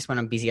 I think just when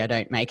I'm busy, I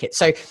don't make it.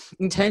 So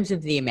in terms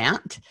of the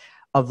amount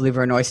of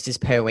liver and oysters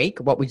per week,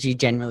 what would you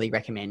generally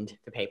recommend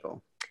for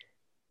people?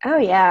 Oh,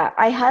 yeah.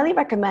 I highly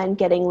recommend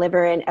getting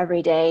liver in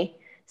every day.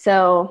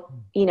 So,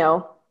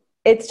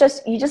 it's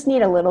just, you just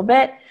need a little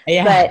bit.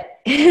 Yeah. But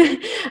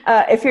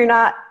if you're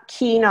not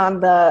keen on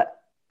the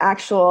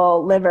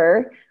actual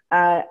liver,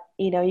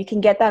 you can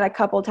get that a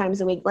couple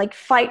times a week. Like,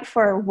 fight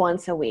for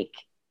once a week.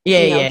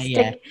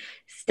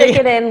 Stick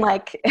it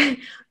in,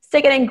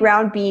 stick it in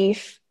ground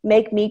beef,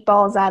 make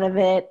meatballs out of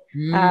it.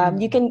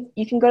 You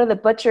can go to the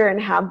butcher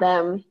and have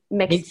them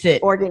mix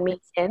organ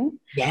meats in.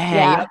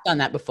 Yeah, I've done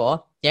that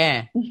before.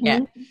 Yeah.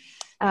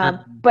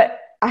 Mm-hmm. But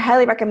I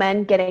highly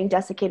recommend getting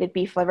desiccated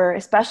beef liver,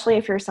 especially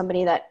if you're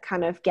somebody that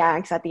kind of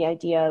gags at the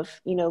idea of,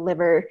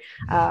 liver,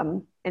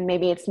 and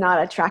maybe it's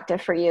not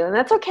attractive for you, and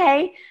that's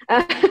okay.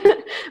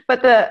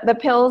 But the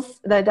pills,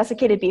 the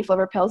desiccated beef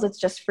liver pills, it's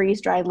just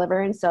freeze-dried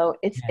liver, and so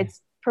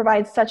it's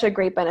provides such a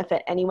great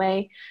benefit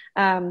anyway.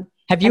 Have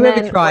you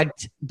ever tried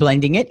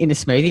blending it in a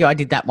smoothie? I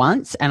did that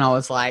once, and I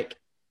was like,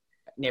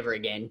 never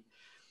again.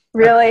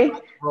 Really?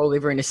 Raw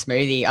liver in a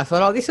smoothie. I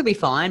thought, this will be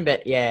fine,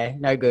 but yeah,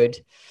 no good.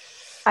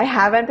 I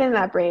haven't been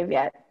that brave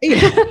yet.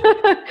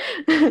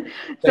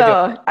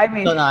 So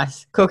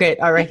nice. Cook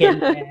it, I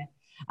reckon.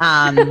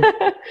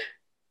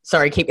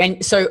 Sorry,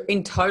 and so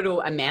in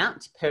total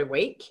amount per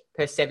week,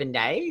 per 7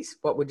 days,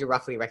 what would you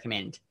roughly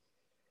recommend?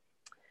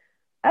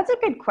 That's a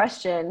good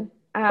question.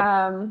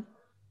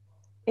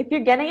 If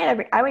you're getting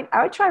it I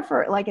would try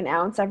for like an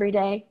ounce every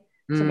day.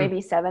 So maybe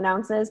 7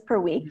 ounces per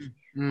week.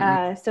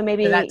 So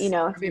maybe, I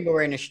remember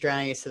we're in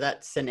Australia, so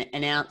that's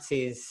an ounce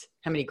is,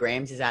 how many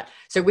grams is that?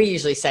 So we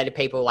usually say to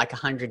people like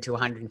 100 to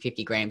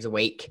 150 grams a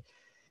week,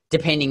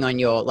 depending on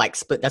your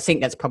split. I think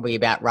that's probably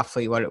about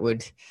roughly what it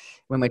would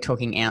when we're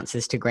talking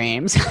ounces to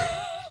grams.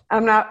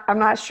 I'm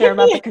not sure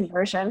about the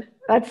conversion.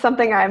 That's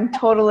something I'm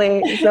totally,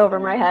 it's over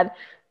my head.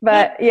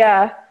 But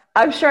yeah,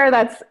 I'm sure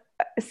that's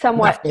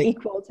somewhat roughly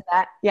equal to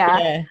that.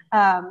 Yeah.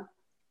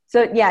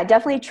 So yeah,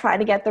 definitely try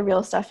to get the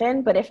real stuff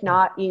in, but if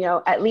not,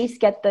 at least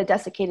get the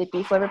desiccated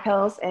beef liver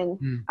pills,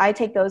 and I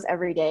take those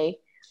every day.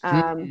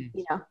 I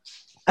think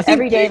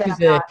every day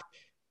that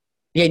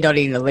I'm not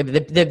eating the liver.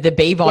 The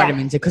B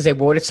vitamins are because they're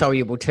water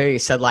soluble too.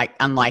 So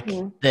unlike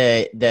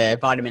the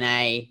vitamin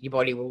A, your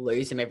body will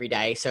lose them every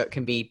day. So it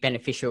can be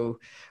beneficial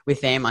with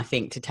them, I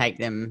think, to take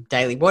them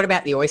daily. What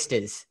about the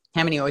oysters?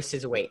 How many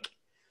oysters a week?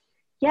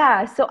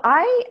 Yeah, so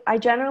I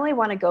generally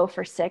want to go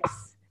for 6.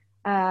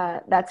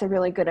 That's a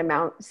really good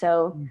amount.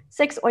 So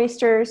 6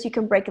 oysters, you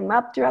can break them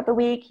up throughout the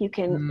week. You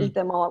can eat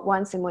them all at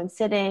once in one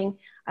sitting.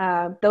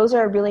 Those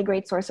are a really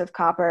great source of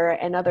copper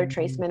and other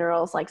trace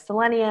minerals like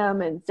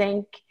selenium and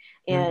zinc,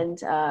 and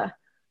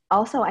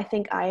also I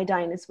think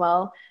iodine as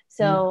well.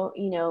 So,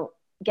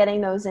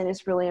 getting those in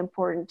is really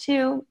important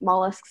too.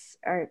 Mollusks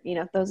are,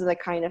 those are the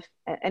kind of,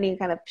 any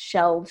kind of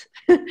shelled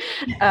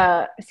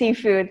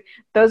seafood.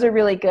 Those are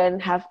really good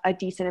and have a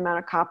decent amount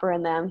of copper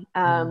in them.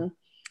 So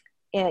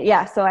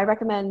I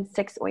recommend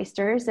 6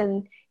 oysters,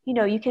 and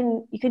you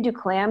can do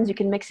clams. You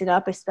can mix it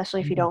up, especially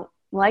if you don't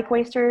like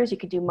oysters. You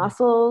could do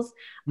mussels,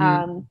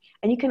 and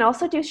you can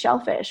also do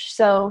shellfish.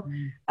 So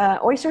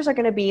oysters are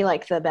going to be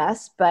like the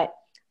best, but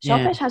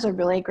shellfish has a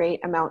really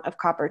great amount of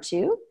copper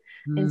too.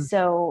 And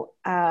so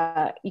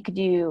you could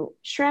do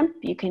shrimp.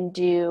 You can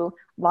do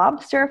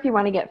lobster if you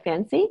want to get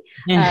fancy.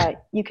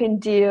 You can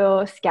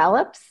do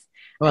scallops.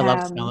 Oh, I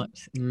love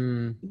scallops.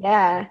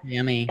 Yeah,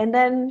 yummy. And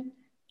then.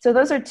 So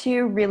those are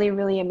 2 really,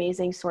 really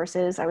amazing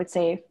sources. I would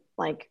say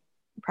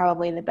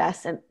probably the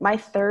best. And my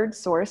third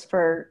source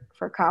for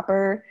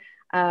copper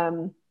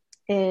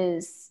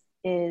is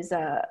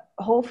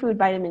whole food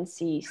vitamin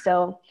C.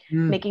 So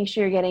making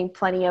sure you're getting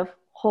plenty of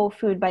whole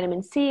food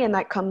vitamin C, and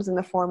that comes in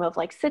the form of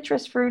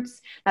citrus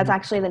fruits. That's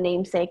actually the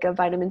namesake of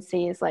vitamin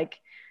C, is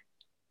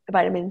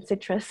vitamin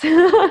citrus.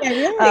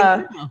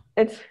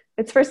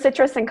 It's for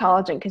citrus and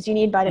collagen, because you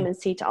need vitamin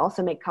C to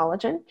also make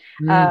collagen.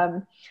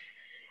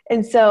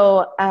 And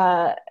so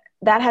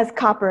that has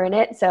copper in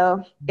it.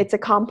 So it's a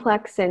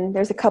complex, and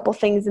there's a couple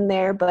things in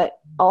there, but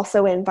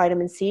also in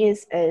vitamin C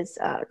is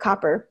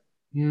copper.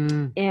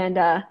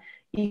 And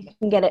you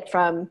can get it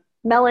from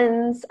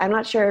melons. I'm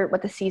not sure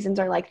what the seasons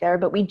are like there,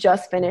 but we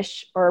just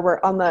finished, or we're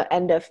on the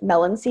end of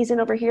melon season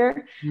over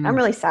here. I'm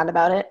really sad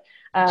about it.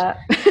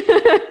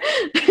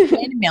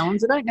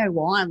 Melons, I don't know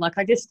why. I've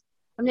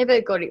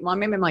never got it. I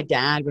remember my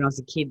dad, when I was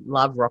a kid,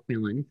 loved rock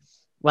melon.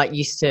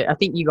 Used to, I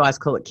think you guys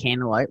call it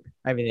cantaloupe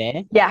over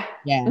there. Yeah.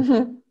 Yeah.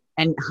 Mm-hmm.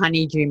 And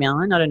honeydew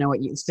melon. I don't know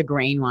it's the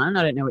green one.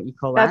 I don't know what you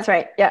call that. That's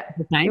right. Yeah.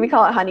 We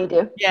call it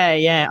honeydew. Yeah.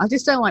 Yeah. I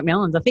just don't like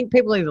melons. I think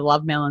people either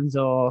love melons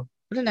or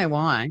I don't know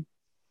why.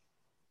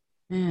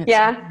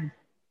 Yeah.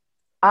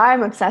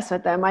 I'm obsessed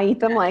with them. I eat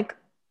them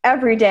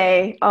every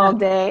day, all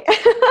day.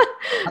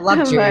 I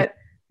love juice.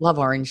 Love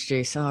orange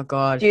juice. Oh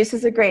God. Juice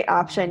is a great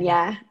option.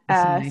 Yeah.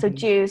 So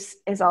juice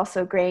is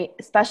also great,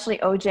 especially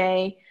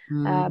OJ.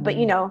 But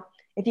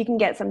if you can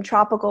get some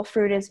tropical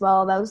fruit as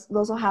well, those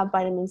will have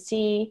vitamin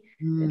C.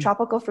 The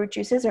tropical fruit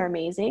juices are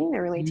amazing.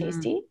 They're really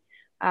tasty.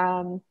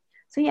 So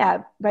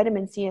yeah,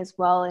 vitamin C as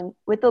well. And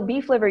with the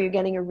beef liver, you're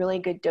getting a really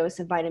good dose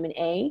of vitamin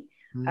A.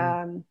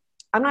 I'm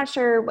not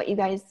sure what you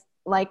guys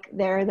like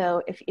there,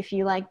 though, if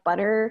you like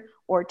butter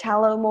or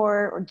tallow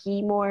more or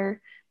ghee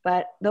more,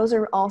 but those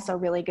are also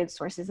really good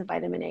sources of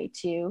vitamin A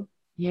too.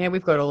 Yeah,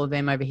 we've got all of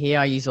them over here.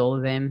 I use all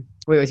of them.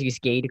 We always use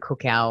ghee to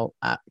cook our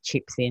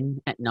chips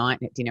in at night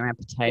and at dinner, our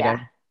potato. Yeah.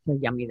 So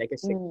yummy. They go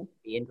so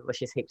and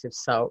delicious, heaps of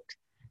salt.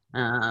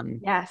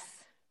 Yes.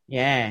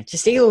 Yeah,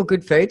 just eat all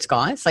good foods,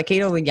 guys. Like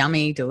eat all the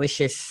yummy,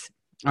 delicious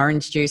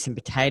orange juice and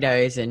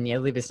potatoes. And yeah,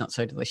 liver's not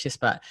so delicious,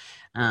 but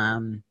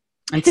and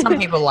some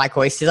people like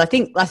oysters. I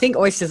think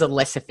oysters are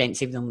less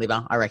offensive than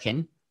liver, I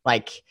reckon.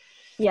 Like,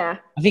 yeah,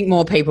 I think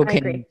more people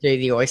can do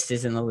the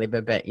oysters than the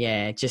liver, but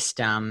yeah, just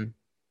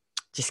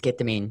get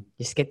them in.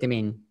 Just get them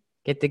in.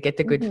 Get the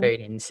good food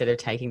in instead of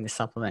taking the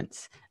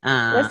supplements.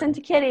 Listen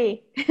to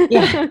Kitty.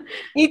 Yeah,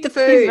 eat the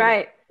food. He's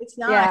right. It's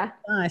nice. Yeah.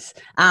 Nice.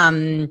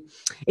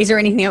 Is there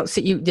anything else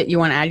that you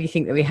want to add? You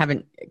think that we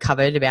haven't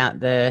covered about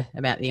the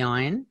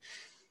iron?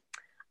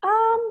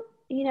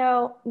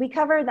 We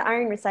covered the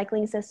iron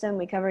recycling system.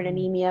 We covered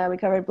anemia. We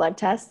covered blood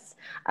tests.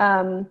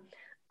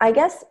 I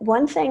guess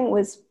one thing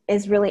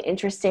is really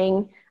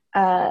interesting.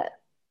 I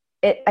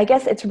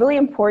guess it's really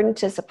important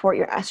to support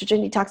your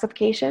estrogen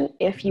detoxification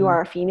if you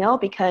are a female,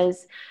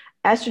 because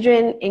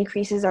estrogen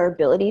increases our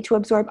ability to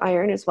absorb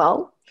iron as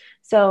well.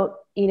 So,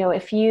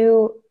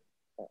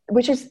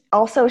 which is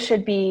also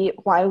should be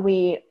why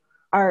we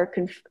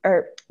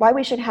why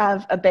we should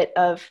have a bit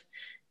of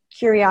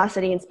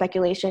curiosity and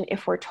speculation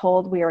if we're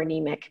told we are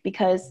anemic,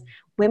 because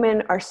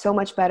women are so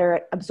much better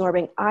at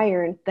absorbing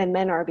iron than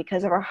men are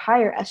because of our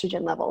higher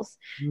estrogen levels.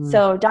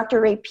 So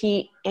Dr. Ray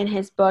Peat, in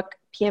his book,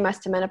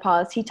 PMS to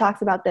Menopause, he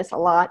talks about this a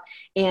lot.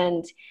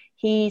 And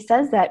he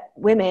says that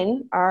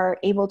women are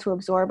able to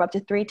absorb up to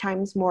 3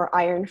 times more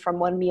iron from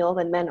one meal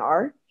than men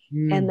are.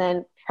 And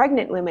then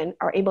pregnant women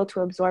are able to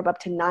absorb up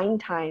to 9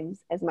 times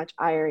as much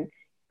iron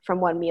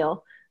from one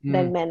meal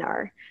than men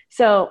are.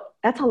 So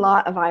that's a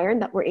lot of iron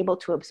that we're able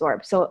to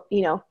absorb. So,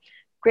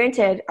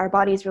 granted, our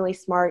body is really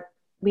smart.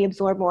 We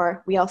absorb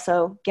more. We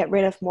also get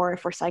rid of more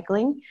if we're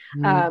cycling.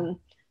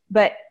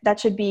 But that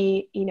should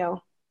be,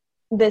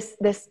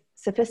 this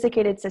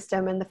sophisticated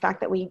system, and the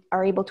fact that we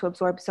are able to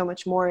absorb so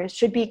much more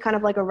should be kind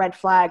of like a red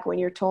flag when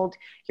you're told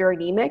you're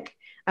anemic,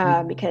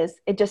 because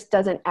it just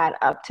doesn't add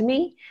up to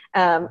me.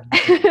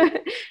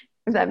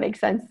 If that makes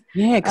sense.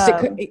 Yeah, because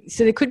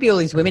so there could be all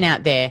these women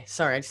out there.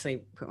 Sorry, I just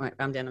put my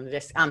bum down on the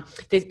desk.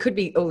 There could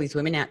be all these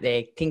women out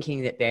there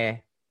thinking that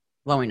they're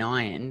low in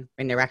iron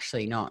when they're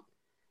actually not.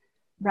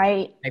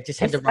 Right. They've just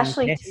had the wrong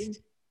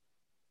test.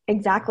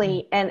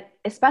 Exactly. And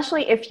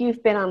especially if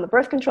you've been on the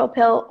birth control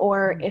pill,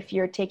 or if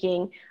you're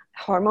taking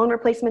hormone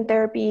replacement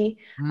therapy,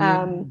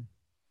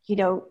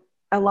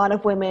 a lot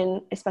of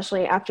women,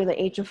 especially after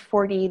the age of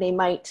 40, they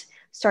might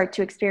start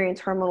to experience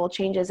hormonal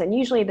changes. And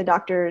usually the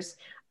doctor's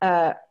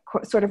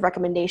sort of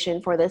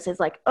recommendation for this is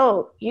like,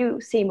 oh, you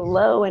seem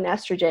low in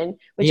estrogen,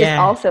 which is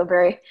also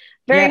very,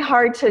 very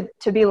hard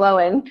to be low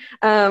in.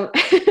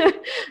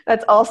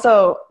 That's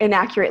also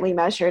inaccurately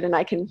measured, and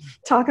I can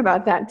talk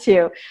about that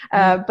too.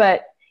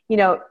 But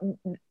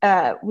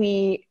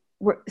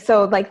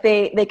so like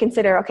they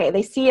consider, okay,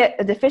 they see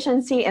a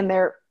deficiency, and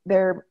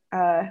their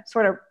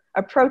sort of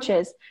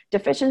approaches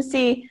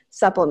deficiency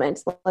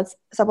supplements. Let's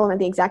supplement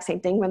the exact same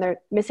thing when they're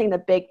missing the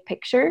big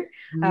picture,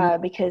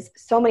 because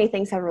so many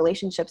things have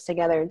relationships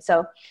together. And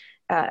so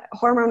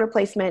hormone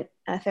replacement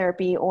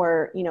therapy,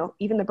 or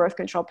even the birth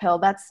control pill,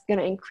 that's going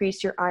to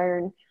increase your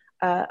iron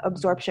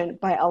absorption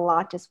by a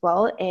lot as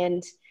well.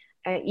 And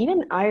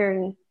even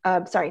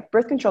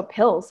birth control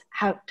pills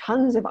have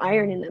tons of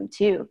iron in them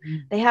too.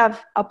 They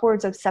have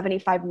upwards of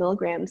 75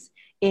 milligrams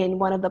in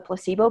one of the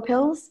placebo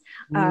pills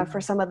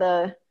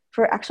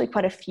for actually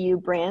quite a few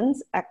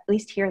brands, at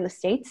least here in the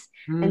States.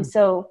 And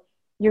so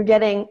you're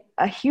getting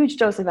a huge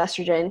dose of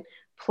estrogen,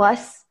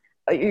 plus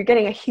you're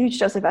getting a huge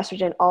dose of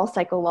estrogen all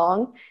cycle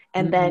long.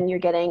 And then you're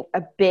getting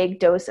a big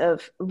dose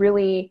of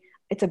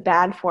it's a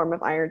bad form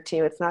of iron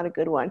too. It's not a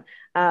good one,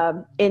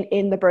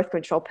 in the birth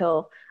control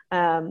pill.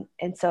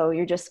 And so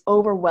you're just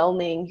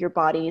overwhelming your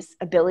body's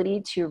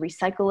ability to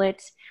recycle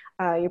it.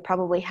 You're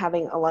probably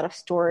having a lot of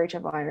storage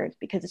of iron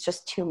because it's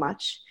just too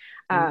much.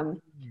 So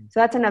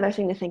that's another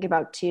thing to think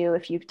about too.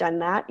 If you've done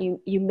that,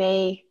 you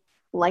may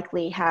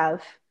likely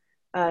have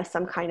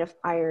some kind of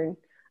iron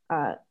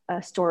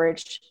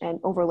storage and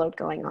overload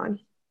going on.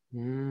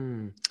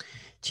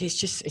 Gee, it's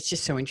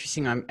just so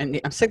interesting.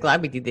 I'm so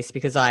glad we did this,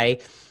 because I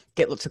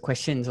get lots of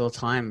questions all the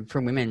time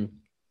from women.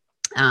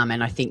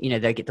 And I think,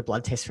 they get the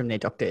blood test from their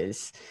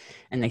doctors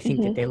and they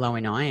think that they're low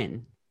in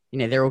iron.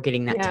 They're all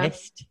getting that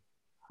test,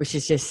 which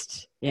is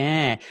just,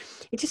 it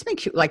just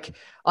makes you like,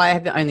 I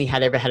have only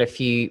ever had a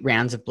few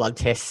rounds of blood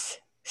tests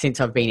since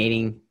I've been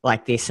eating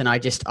like this. And I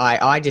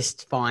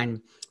just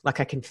find like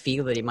I can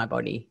feel it in my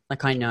body.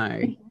 Like I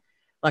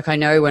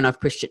know when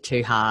I've pushed it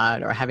too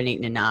hard, or I haven't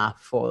eaten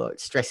enough, or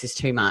stress is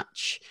too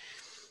much.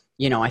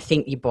 I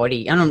think your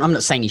body, and I'm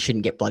not saying you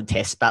shouldn't get blood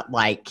tests, but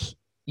like,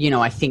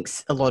 I think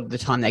a lot of the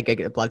time they go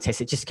get the blood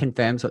test, it just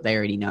confirms what they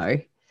already know.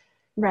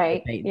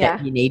 Right.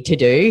 That you need to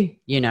do,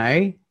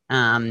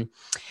 Like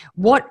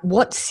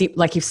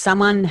if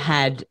someone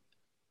had,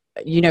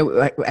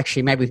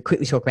 actually maybe we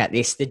quickly talk about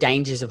this, the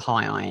dangers of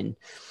high iron,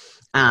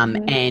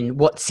 and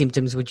what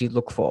symptoms would you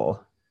look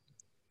for?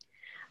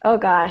 Oh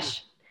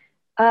gosh.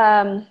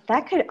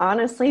 That could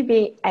honestly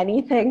be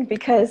anything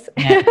because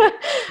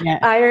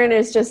iron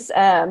is just,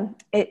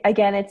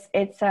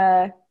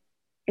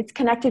 it's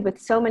connected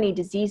with so many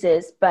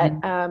diseases, but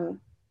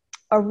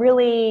a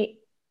really,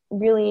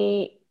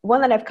 really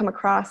one that I've come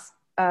across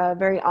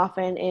very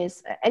often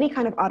is any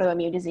kind of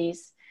autoimmune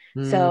disease.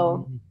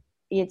 So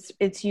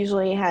it's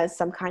usually has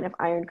some kind of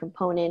iron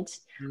component.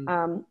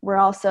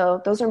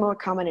 Those are more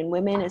common in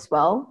women as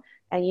well.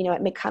 And,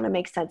 it kind of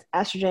makes sense,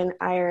 estrogen,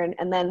 iron,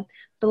 and then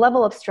the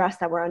level of stress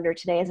that we're under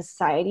today as a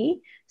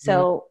society.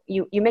 So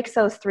you mix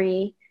those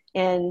three,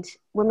 and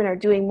women are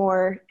doing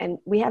more, and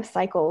we have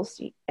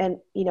cycles, and,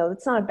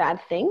 it's not a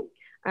bad thing.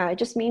 It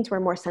just means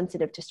we're more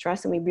sensitive to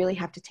stress, and we really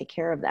have to take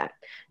care of that.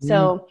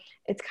 So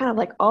it's kind of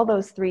like all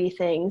those three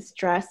things,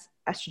 stress,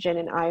 estrogen,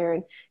 and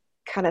iron,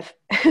 kind of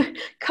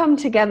come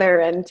together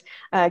and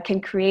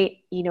can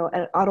create,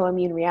 an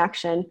autoimmune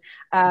reaction.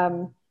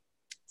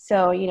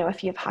 So,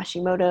 if you have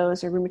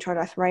Hashimoto's or rheumatoid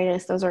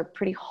arthritis, those are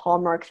pretty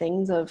hallmark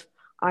things of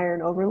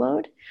iron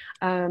overload.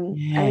 I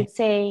would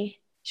say,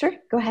 sure,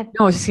 go ahead.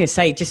 No, I was just going to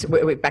say, just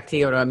back to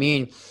the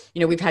autoimmune,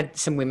 we've had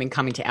some women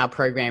come into our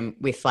program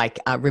with like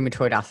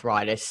rheumatoid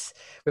arthritis.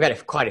 We've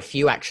had quite a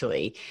few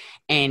actually.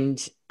 And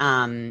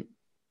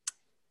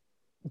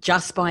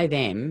just by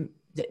them,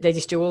 they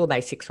just do all the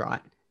basics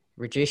right.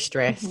 Reduce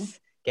stress,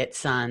 get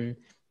sun,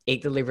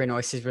 eat the liver and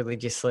oysters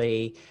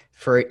religiously,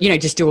 fruit,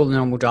 just do all the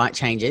normal diet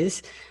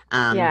changes.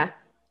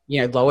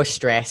 Lower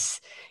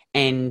stress.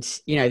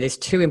 And, there's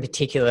two in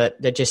particular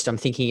that I'm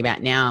thinking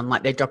about now. I'm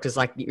like, their doctor's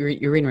like,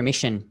 you're in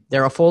remission.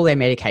 They're off all their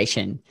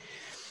medication.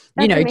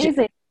 That's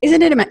amazing.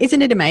 Isn't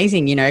it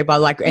amazing,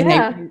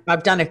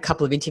 I've done a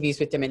couple of interviews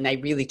with them, and they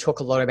really talk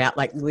a lot about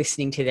like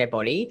listening to their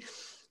body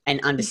and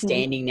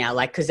understanding now,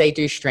 like, cause they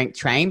do strength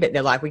train, but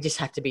they're like, we just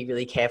have to be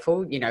really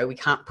careful. We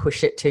can't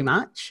push it too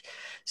much.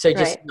 So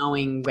just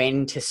knowing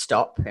when to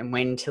stop and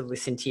when to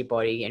listen to your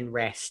body and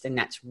rest. And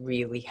that's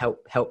really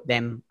helped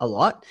them a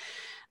lot.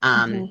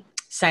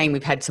 Saying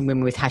we've had some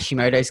women with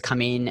Hashimoto's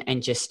come in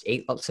and just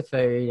eat lots of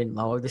food and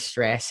lower the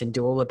stress and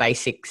do all the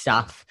basic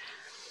stuff,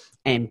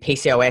 and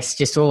PCOS,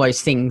 just all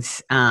those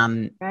things.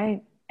 And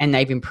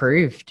they've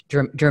improved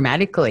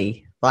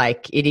dramatically.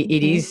 Like it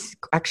is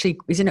actually,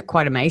 isn't it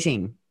quite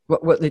amazing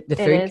what the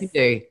food can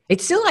do?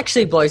 It still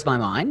actually blows my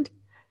mind.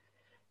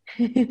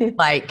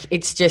 Like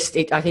it's just,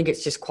 I think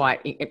it's just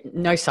quite,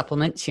 no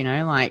supplements,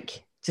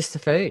 like just the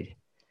food.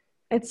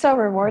 It's so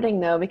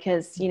rewarding though,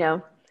 because,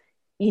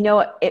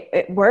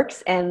 it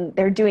works, and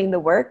they're doing the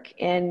work,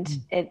 and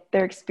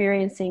they're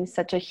experiencing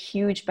such a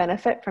huge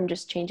benefit from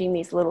just changing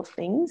these little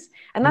things.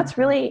 And that's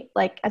really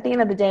like, at the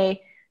end of the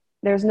day,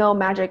 there's no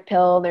magic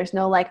pill.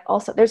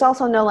 There's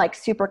also no like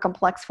super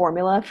complex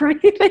formula for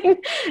anything.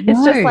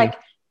 It's just like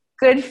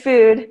good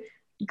food,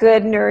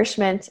 good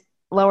nourishment,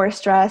 lower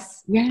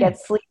stress, get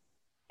sleep,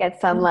 get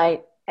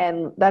sunlight.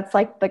 And that's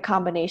like the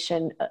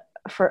combination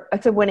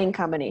it's a winning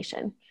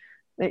combination.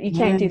 You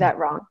can't do that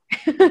wrong.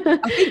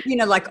 I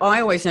think, like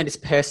I always notice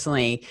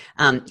personally,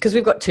 because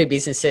we've got two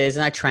businesses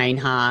and I train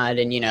hard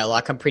and,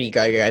 like I'm pretty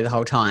go-go the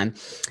whole time.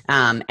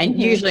 And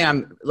usually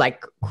I'm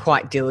like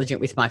quite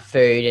diligent with my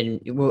food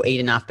and will eat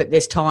enough. But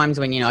there's times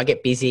when, I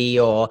get busy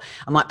or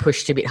I might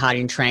push too bit hard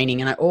in training.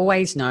 And I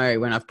always know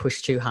when I've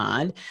pushed too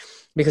hard,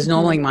 because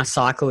normally my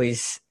cycle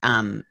is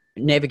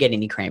never get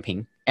any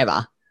cramping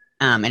ever.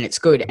 And it's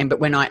good. But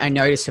when I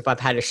notice if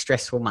I've had a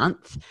stressful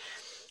month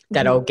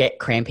that I'll get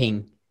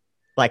cramping,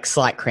 like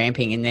slight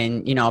cramping, and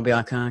then, I'll be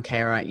like, oh,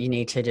 okay, all right, you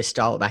need to just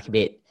dial it back a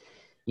bit.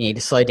 You need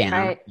to slow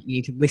down. You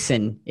need to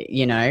listen,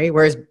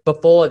 whereas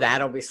before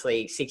that,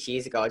 obviously 6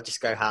 years ago, I'd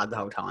just go hard the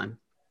whole time,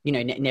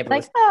 never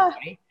like,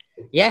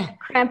 listen.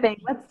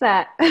 Cramping. What's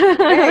that?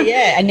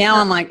 yeah. And now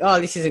I'm like,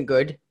 oh, this isn't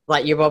good.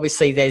 Like I always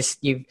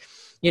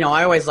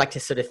like to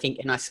sort of think,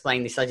 and I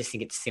explain this, I just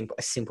think it's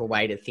a simple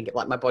way to think it.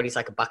 Like my body's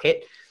like a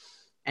bucket,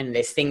 and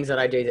there's things that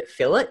I do that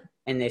fill it,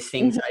 and there's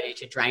things that I do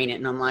to drain it.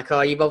 And I'm like,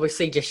 oh, you've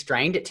obviously just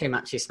drained it too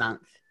much this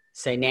month.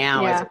 So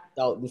now as a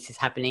result, this is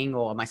happening,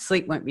 or my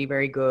sleep won't be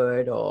very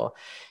good, or,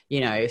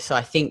 so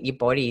I think your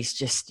body's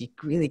just, you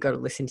really got to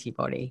listen to your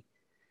body.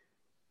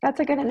 That's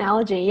a good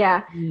analogy.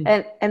 Yeah.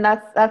 And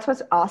that's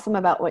what's awesome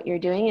about what you're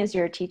doing, is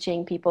you're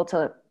teaching people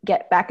to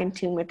get back in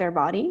tune with their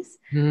bodies,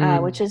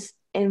 which is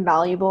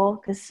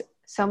invaluable, because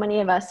so many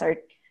of us are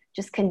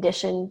just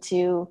conditioned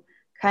to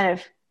kind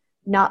of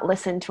not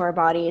listen to our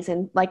bodies.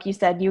 And like you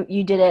said,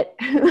 you did it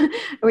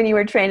when you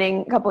were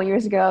training a couple of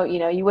years ago.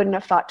 You wouldn't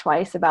have thought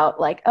twice about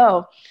like,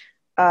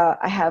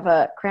 I have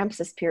a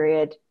crampsis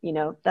period.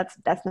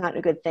 That's not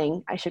a good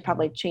thing. I should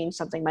probably change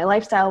something. My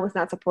lifestyle was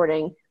not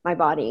supporting my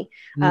body.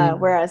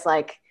 Whereas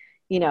like,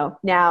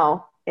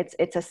 now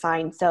it's a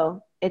sign.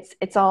 So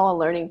it's all a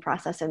learning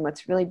process. And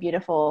what's really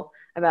beautiful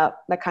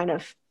about the kind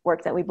of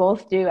work that we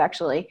both do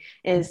actually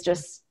is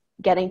just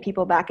getting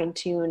people back in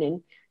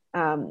tune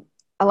and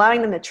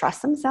allowing them to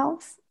trust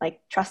themselves, like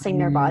trusting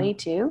their body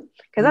too,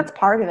 because that's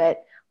part of it.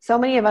 So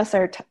many of us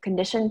are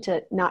conditioned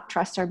to not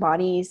trust our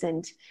bodies,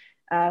 and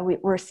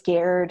we're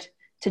scared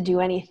to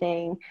do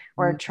anything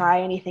or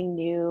try anything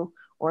new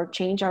or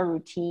change our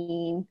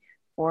routine,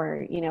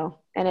 or, you know,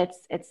 and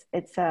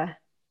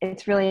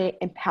it's really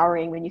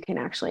empowering when you can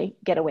actually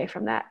get away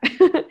from that.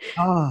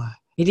 Oh,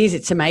 it is.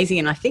 It's amazing.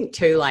 And I think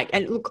too, like,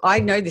 and look, I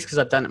know this because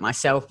I've done it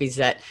myself, is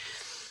that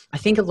I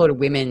think a lot of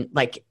women,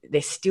 like,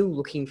 they're still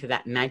looking for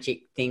that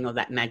magic thing or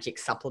that magic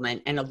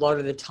supplement. And a lot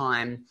of the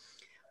time,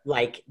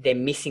 like, they're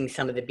missing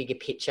some of the bigger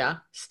picture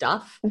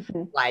stuff.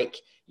 Like,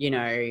 you know,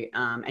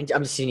 and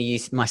I'm just going to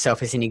use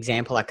myself as an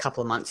example. A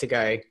couple of months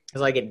ago,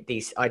 because I get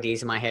these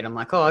ideas in my head, I'm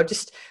like, oh, I'll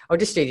just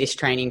do this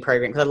training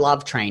program, because I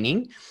love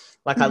training.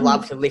 Like, I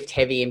love to lift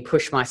heavy and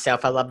push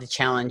myself. I love the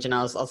challenge. And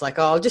I was like,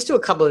 oh, I'll just do a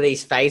couple of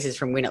these phases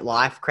from Win at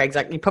Life. Craig's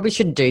like, you probably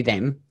shouldn't do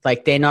them.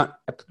 Like, they're not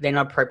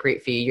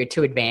appropriate for you. You're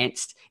too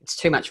advanced. It's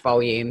too much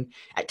volume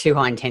at too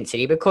high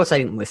intensity. But of course I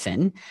didn't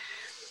listen.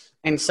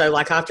 And so,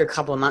 like, after a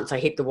couple of months, I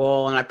hit the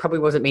wall, and I probably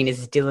wasn't being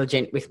as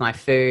diligent with my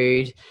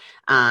food,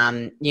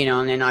 you know,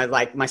 and then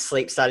my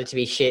sleep started to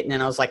be shit. And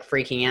then I was like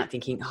freaking out,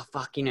 thinking, oh,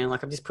 fuck, you know,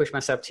 like, I've just pushed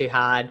myself too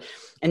hard.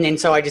 And then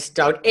so I just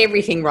dialed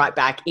everything right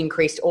back,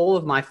 increased all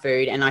of my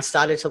food. And I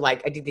started to,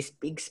 like, I did this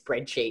big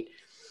spreadsheet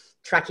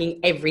tracking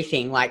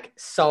everything, like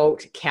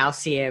salt,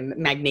 calcium,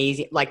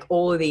 magnesium, like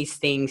all of these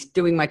things,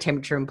 doing my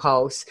temperature and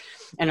pulse.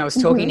 And I was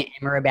talking to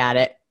Emma about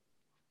it,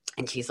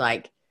 and she's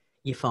like,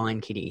 you're fine,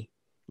 Kitty.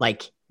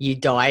 Like, your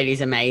diet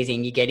is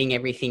amazing. You're getting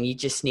everything. You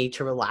just need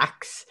to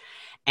relax,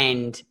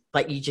 and,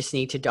 like, you just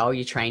need to dial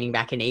your training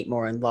back and eat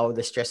more and lower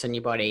the stress on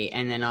your body.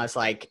 And then I was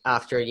like,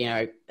 after, you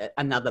know,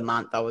 another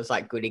month, I was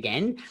like good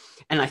again.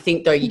 And I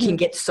think, though, you can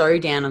get so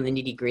down on the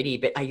nitty gritty,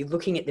 but are you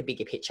looking at the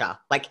bigger picture?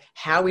 Like,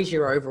 how is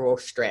your overall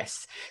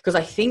stress? Because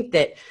I think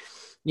that,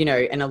 you know,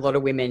 and a lot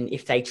of women,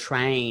 if they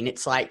train,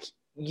 it's like,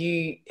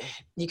 you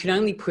can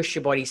only push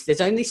your body.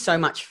 There's only so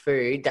much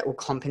food that will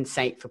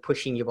compensate for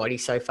pushing your body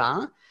so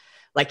far.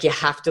 Like, you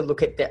have to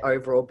look at the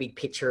overall big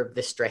picture of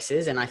the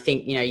stresses. And I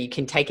think, you know, you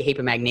can take a heap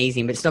of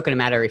magnesium, but it's not going to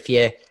matter if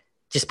you're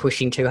just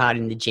pushing too hard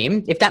in the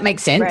gym, if that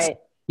makes sense. Right.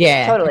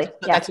 Yeah. Totally.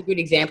 That's a good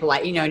example.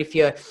 Like, you know, and if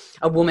you're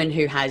a woman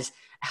who has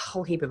a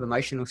whole heap of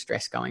emotional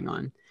stress going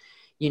on,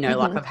 you know,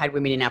 like, I've had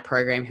women in our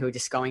program who are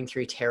just going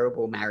through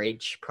terrible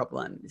marriage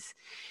problems.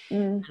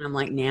 And I'm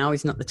like, now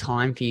is not the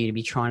time for you to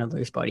be trying to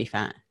lose body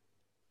fat.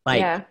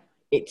 Like,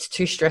 it's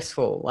too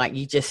stressful. Like,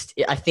 you just,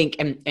 I think,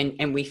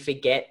 and we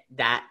forget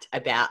that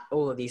about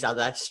all of these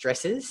other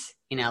stresses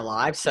in our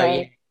lives. So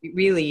it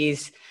really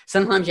is,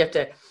 sometimes you have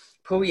to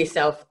pull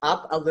yourself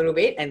up a little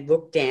bit and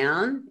look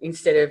down,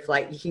 instead of,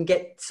 like, you can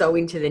get so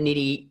into the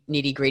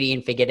nitty gritty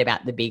and forget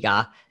about the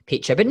bigger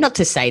picture. But not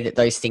to say that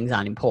those things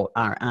aren't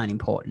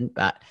important,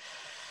 but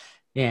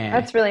yeah.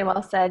 That's really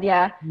well said.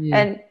 Yeah.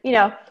 And, you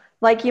know,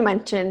 like you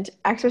mentioned,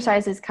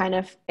 exercise is kind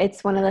of,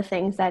 it's one of the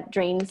things that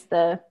drains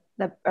the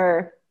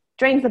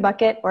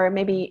bucket, or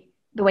maybe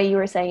the way you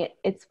were saying it,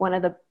 it's one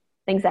of the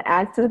things that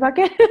adds to the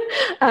bucket.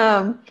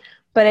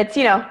 But it's,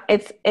 you know,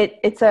 it's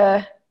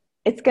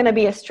going to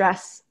be a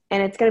stress,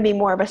 and it's going to be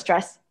more of a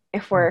stress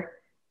if we're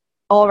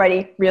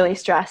already really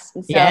stressed.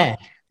 And so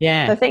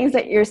the things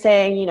that you're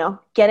saying, you know,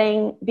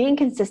 being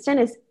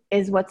consistent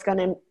is what's going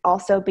to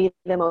also be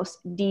the most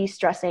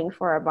de-stressing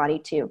for our body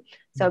too.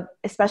 So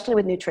especially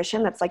with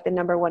nutrition, that's like the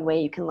number one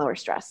way you can lower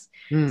stress.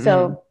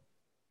 So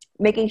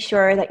making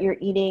sure that you're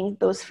eating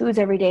those foods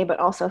every day, but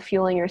also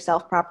fueling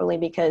yourself properly,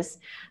 because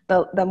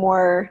the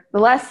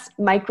less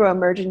micro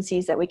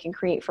emergencies that we can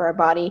create for our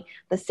body,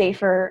 the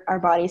safer our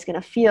body's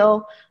going to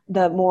feel,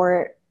 the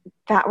more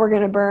fat we're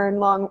going to burn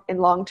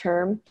long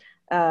term,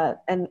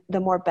 and the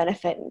more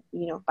benefit,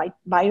 you know,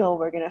 vital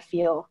we're going to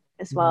feel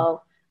as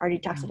well. Our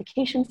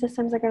detoxification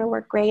systems are going to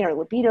work great. Our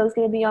libido is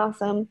going to be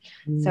awesome.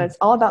 So it's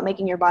all about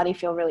making your body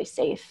feel really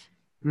safe.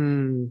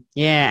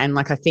 Yeah. And,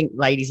 like, I think,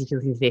 ladies, if you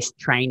look at this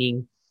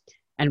training,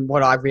 and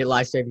what I've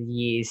realized over the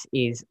years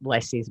is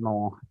less is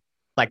more.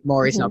 Like,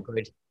 more is not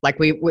good.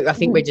 Like, I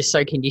think we're just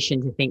so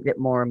conditioned to think that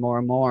more and more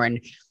and more. And,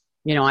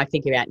 you know, I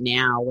think about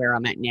now where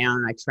I'm at now,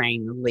 and I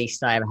train the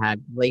least I ever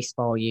had, least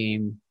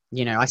volume.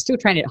 You know, I still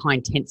train at high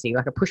intensity.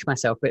 Like, I push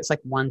myself, but it's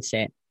like 1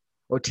 set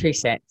or 2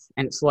 sets,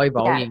 and it's low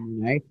volume,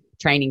 you know,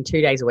 training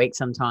 2 days a week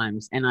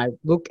sometimes. And I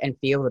look and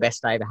feel the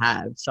best I ever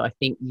have. So I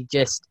think you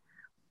just,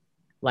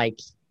 like,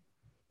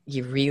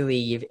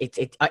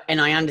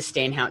 and I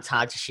understand how it's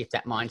hard to shift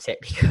that mindset,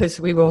 because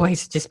we've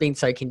always just been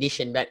so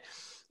conditioned. But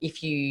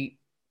if you've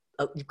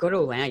got to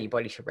allow your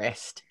body to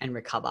rest and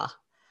recover,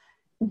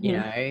 you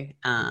know,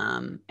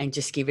 and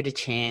just give it a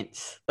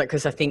chance. Like,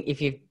 because I think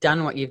if you've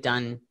done what you've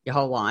done your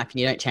whole life and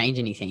you don't change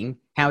anything,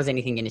 how is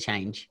anything going to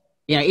change?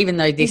 You know, even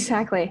though this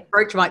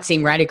approach might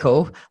seem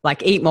radical,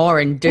 like, eat more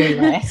and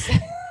do less,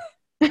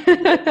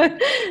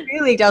 it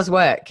really does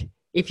work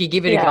if you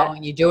give it a go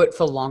and you do it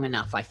for long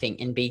enough, I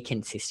think, and be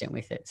consistent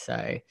with it.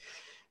 So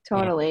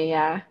totally.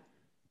 I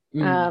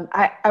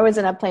was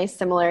in a place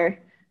similar,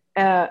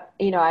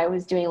 you know, I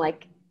was doing,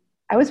 like,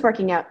 I was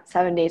working out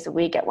 7 days a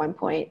week at one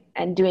point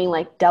and doing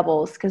like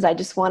doubles because I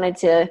just wanted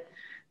to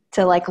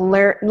like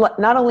learn.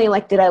 Not only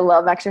like did I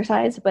love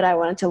exercise, but I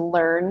wanted to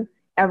learn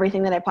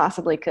everything that I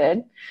possibly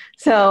could.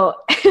 So,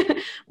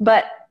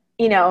 but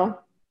you know,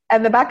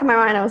 at the back of my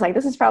mind, I was like,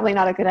 this is probably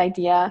not a good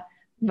idea.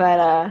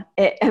 But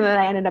and then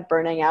I ended up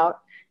burning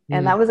out,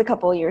 and that was a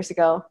couple of years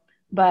ago.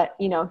 But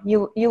you know,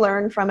 you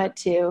learn from it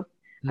too,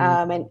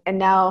 and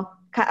now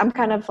I'm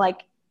kind of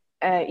like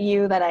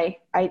you, that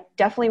I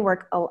definitely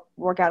work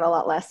out a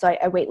lot less. So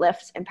I weight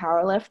lift and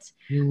power lift,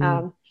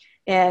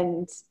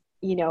 and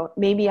you know,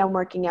 maybe I'm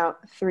working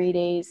out 3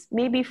 days,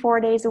 maybe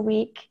 4 days a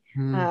week,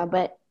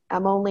 but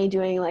I'm only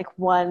doing like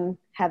one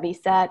heavy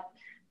set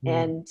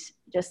and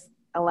just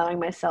allowing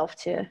myself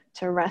to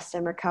rest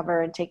and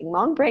recover and taking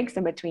long breaks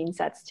in between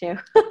sets too.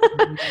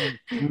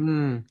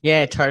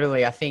 Yeah,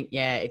 totally. I think,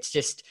 it's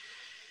just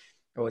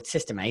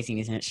amazing,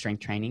 isn't it? Strength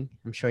training.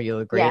 I'm sure you'll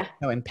agree. Yeah.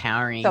 So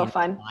empowering. So and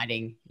fun.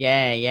 Exciting.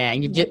 Yeah. Yeah.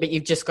 And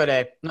you've just got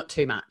to, not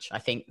too much, I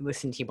think,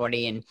 listen to your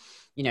body and,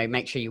 you know,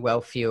 make sure you're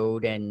well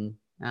fueled and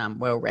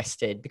well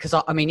rested. Because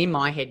I mean, in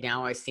my head now,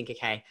 I always think,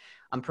 okay,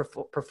 I'm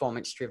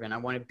performance driven. I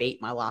want to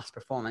beat my last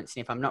performance.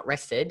 And if I'm not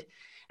rested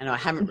and I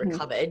haven't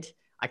recovered,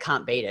 I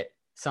can't beat it.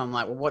 So I'm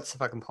like, well, what's the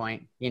fucking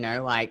point? You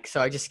know, like,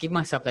 so I just give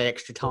myself that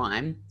extra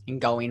time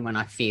and go in when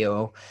I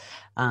feel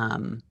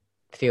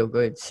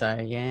good. So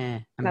yeah.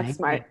 Amazing. That's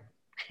smart.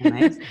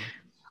 Amazing.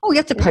 Oh, you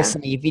have to post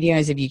some of your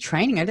videos of you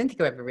training. I don't think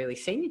I've ever really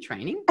seen you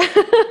training.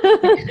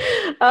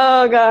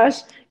 Oh gosh.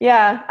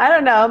 Yeah. I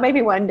don't know.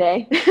 Maybe one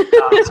day.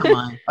 Oh, come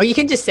on. Oh, you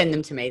can just send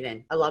them to me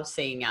then. I love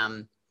seeing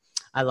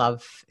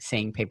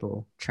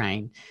people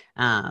train.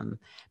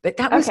 But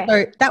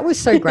that was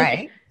so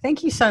great.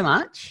 Thank you so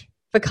much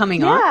for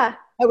coming on.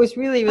 It was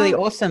really, really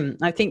awesome.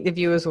 I think the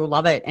viewers will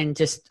love it. And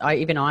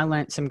I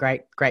learned some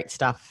great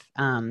stuff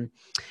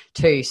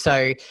too.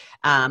 So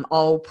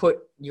I'll put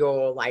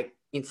your like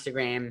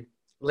Instagram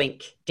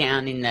link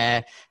down in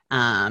the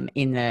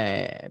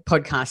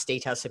podcast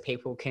details so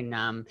people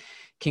can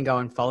go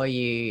and follow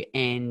you.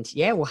 And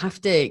we'll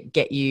have to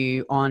get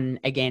you on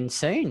again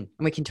soon, and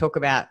we can talk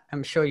about,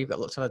 I'm sure you've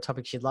got lots of other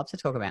topics you'd love to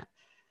talk about.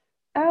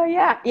 Oh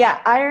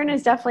yeah. Iron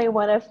is definitely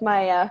one of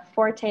my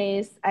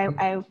fortes.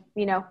 I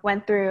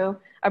went through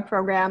a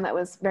program that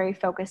was very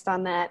focused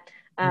on that.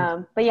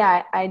 But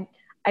yeah, I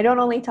don't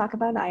only talk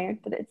about iron,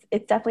 but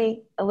it's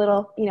definitely a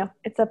little,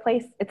 it's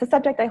a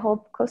subject I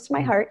hold close to my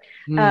heart.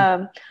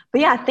 But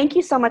yeah, thank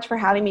you so much for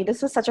having me.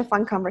 This was such a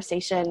fun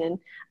conversation. And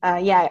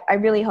I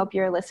really hope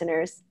your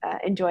listeners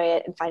enjoy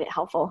it and find it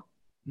helpful.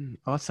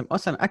 Awesome.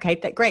 Okay.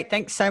 Great.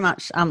 Thanks so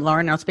much,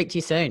 Loren. I'll speak to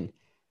you soon.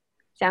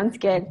 Sounds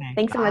good. Okay,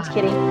 Thanks so much,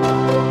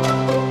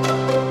 Kitty.